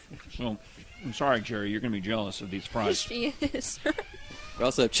 So I'm sorry, Jerry, you're going to be jealous of these fries. She is. awesome. We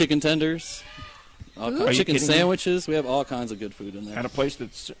also have chicken tenders, Ooh. Are you chicken kidding me? sandwiches. We have all kinds of good food in At there. a place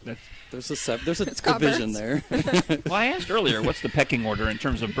that's There's a It's called division birds. there. well, I asked earlier, what's the pecking order in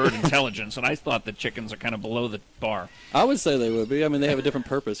terms of bird intelligence, and I thought that chickens are kind of below the bar. I would say they would be. I mean, they have a different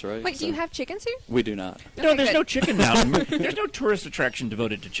purpose, right? Wait, do you have chickens here? We do not. No, Okay, there's good. no chicken mountain. There's no tourist attraction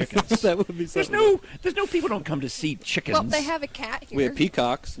devoted to chickens. That would be There's something. no people don't come to see chickens. Well, they have a cat here. We have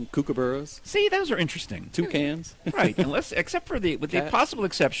peacocks and kookaburras, See, those are interesting. toucans. Right, except for with the Cat. possible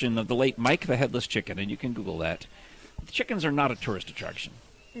exception of the late Mike the Headless Chicken, and you can Google that. The chickens are not a tourist attraction.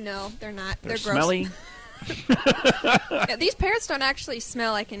 No, they're not. They're gross. smelly. Yeah, these parrots don't actually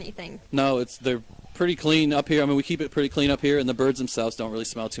smell like anything. No, they're pretty clean up here. I mean, we keep it pretty clean up here, and the birds themselves don't really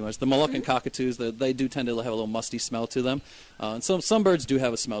smell too much. The Moluccan cockatoos, they do tend to have a little musty smell to them. And some birds do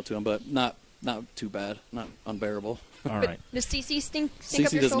have a smell to them, but not too bad, not unbearable. All But right. does Cece stink up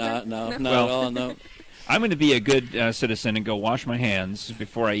Cece your does shoulder? not. No, not Well- at all. No. I'm going to be a good citizen and go wash my hands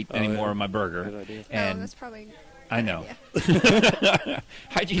before I eat any yeah. more of my burger. Good idea. Oh, And that's probably. I know.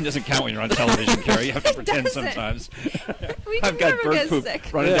 Hygiene doesn't count when you're on television, Carrie. You have to pretend doesn't. sometimes. We I've can got never bird get poop sick.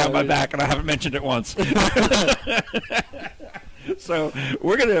 running Yeah, down my we- back, and I haven't mentioned it once. So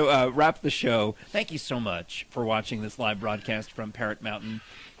we're going to wrap the show. Thank you so much for watching this live broadcast from Parrot Mountain.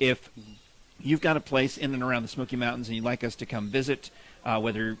 If you've got a place in and around the Smoky Mountains and you'd like us to come visit,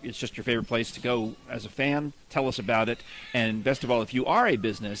 whether it's just your favorite place to go as a fan, tell us about it. And best of all, if you are a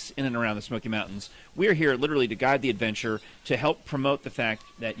business in and around the Smoky Mountains, we're here literally to guide the adventure, to help promote the fact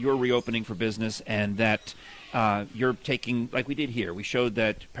that you're reopening for business and that you're taking, like we did here, we showed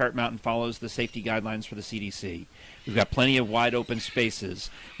that Parrot Mountain follows the safety guidelines for the CDC. We've got plenty of wide open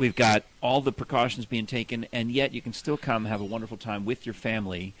spaces. We've got all the precautions being taken, and yet you can still come have a wonderful time with your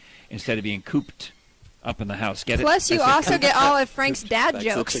family instead of being cooped up in the house. Get it? Plus, you That's it. also get all of Frank's dad Back to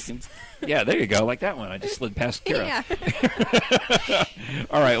the jokes. chickens. Yeah, there you go, like that one. I just slid past Kira. Yeah.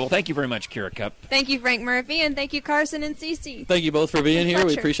 All right, well, thank you very much, Kira Cup. Thank you, Frank Murphy, and thank you, Carson and Cece. Thank you both for being here. We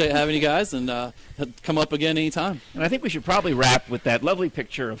Fletcher. appreciate having you guys, and come up again anytime. And I think we should probably wrap with that lovely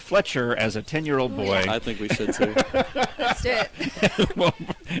picture of Fletcher as a 10-year-old boy. I think we should too. Let's do it. Well,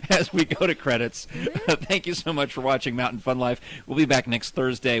 as we go to credits, thank you so much for watching Mountain Fun Life. We'll be back next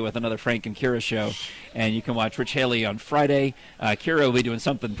Thursday with another Frank and Kira show. and you can watch Rich Haley on Friday. Kira will be doing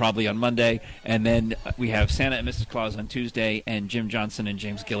something probably on Monday, and then we have Santa and Mrs. Claus on Tuesday, and Jim Johnson and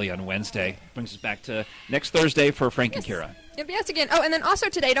James Gilly on Wednesday. Brings us back to next Thursday for Frank and Kira. Yep, yes, again. Oh, and then also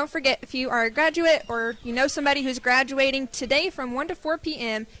today, don't forget, if you are a graduate or you know somebody who's graduating, today from 1 to 4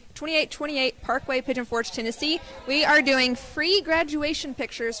 p.m., 2828 Parkway, Pigeon Forge, Tennessee, we are doing free graduation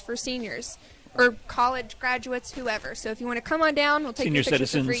pictures for seniors or college graduates, whoever. So if you want to come on down, we'll take senior your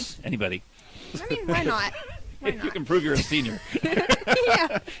pictures citizens, for free. Anybody. I mean, why not? Why not? You can prove you're a senior.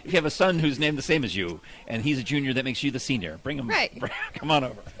 Yeah. If you have a son who's named the same as you, and he's a junior, that makes you the senior. Bring him. Right. Come on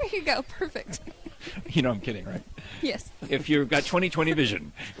over. There you go. Perfect. You know I'm kidding, right? Yes. If you've got 20/20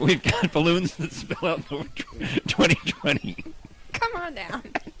 vision, we've got balloons that spell out 2020. Come on down.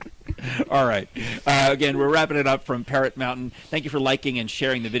 All right. Again, we're wrapping it up from Parrot Mountain. Thank you for liking and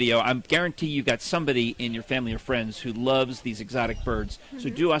sharing the video. I guarantee you've got somebody in your family or friends who loves these exotic birds. So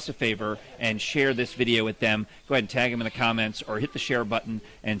do us a favor and share this video with them. Go ahead and tag them in the comments or hit the share button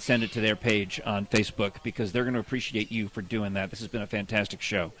and send it to their page on Facebook because they're going to appreciate you for doing that. This has been a fantastic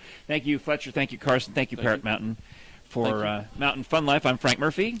show. Thank you, Fletcher. Thank you, Carson. Thank you, Parrot Mountain. For Mountain Fun Life, I'm Frank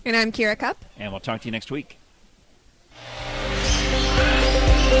Murphy. And I'm Kira Cup. And we'll talk to you next week.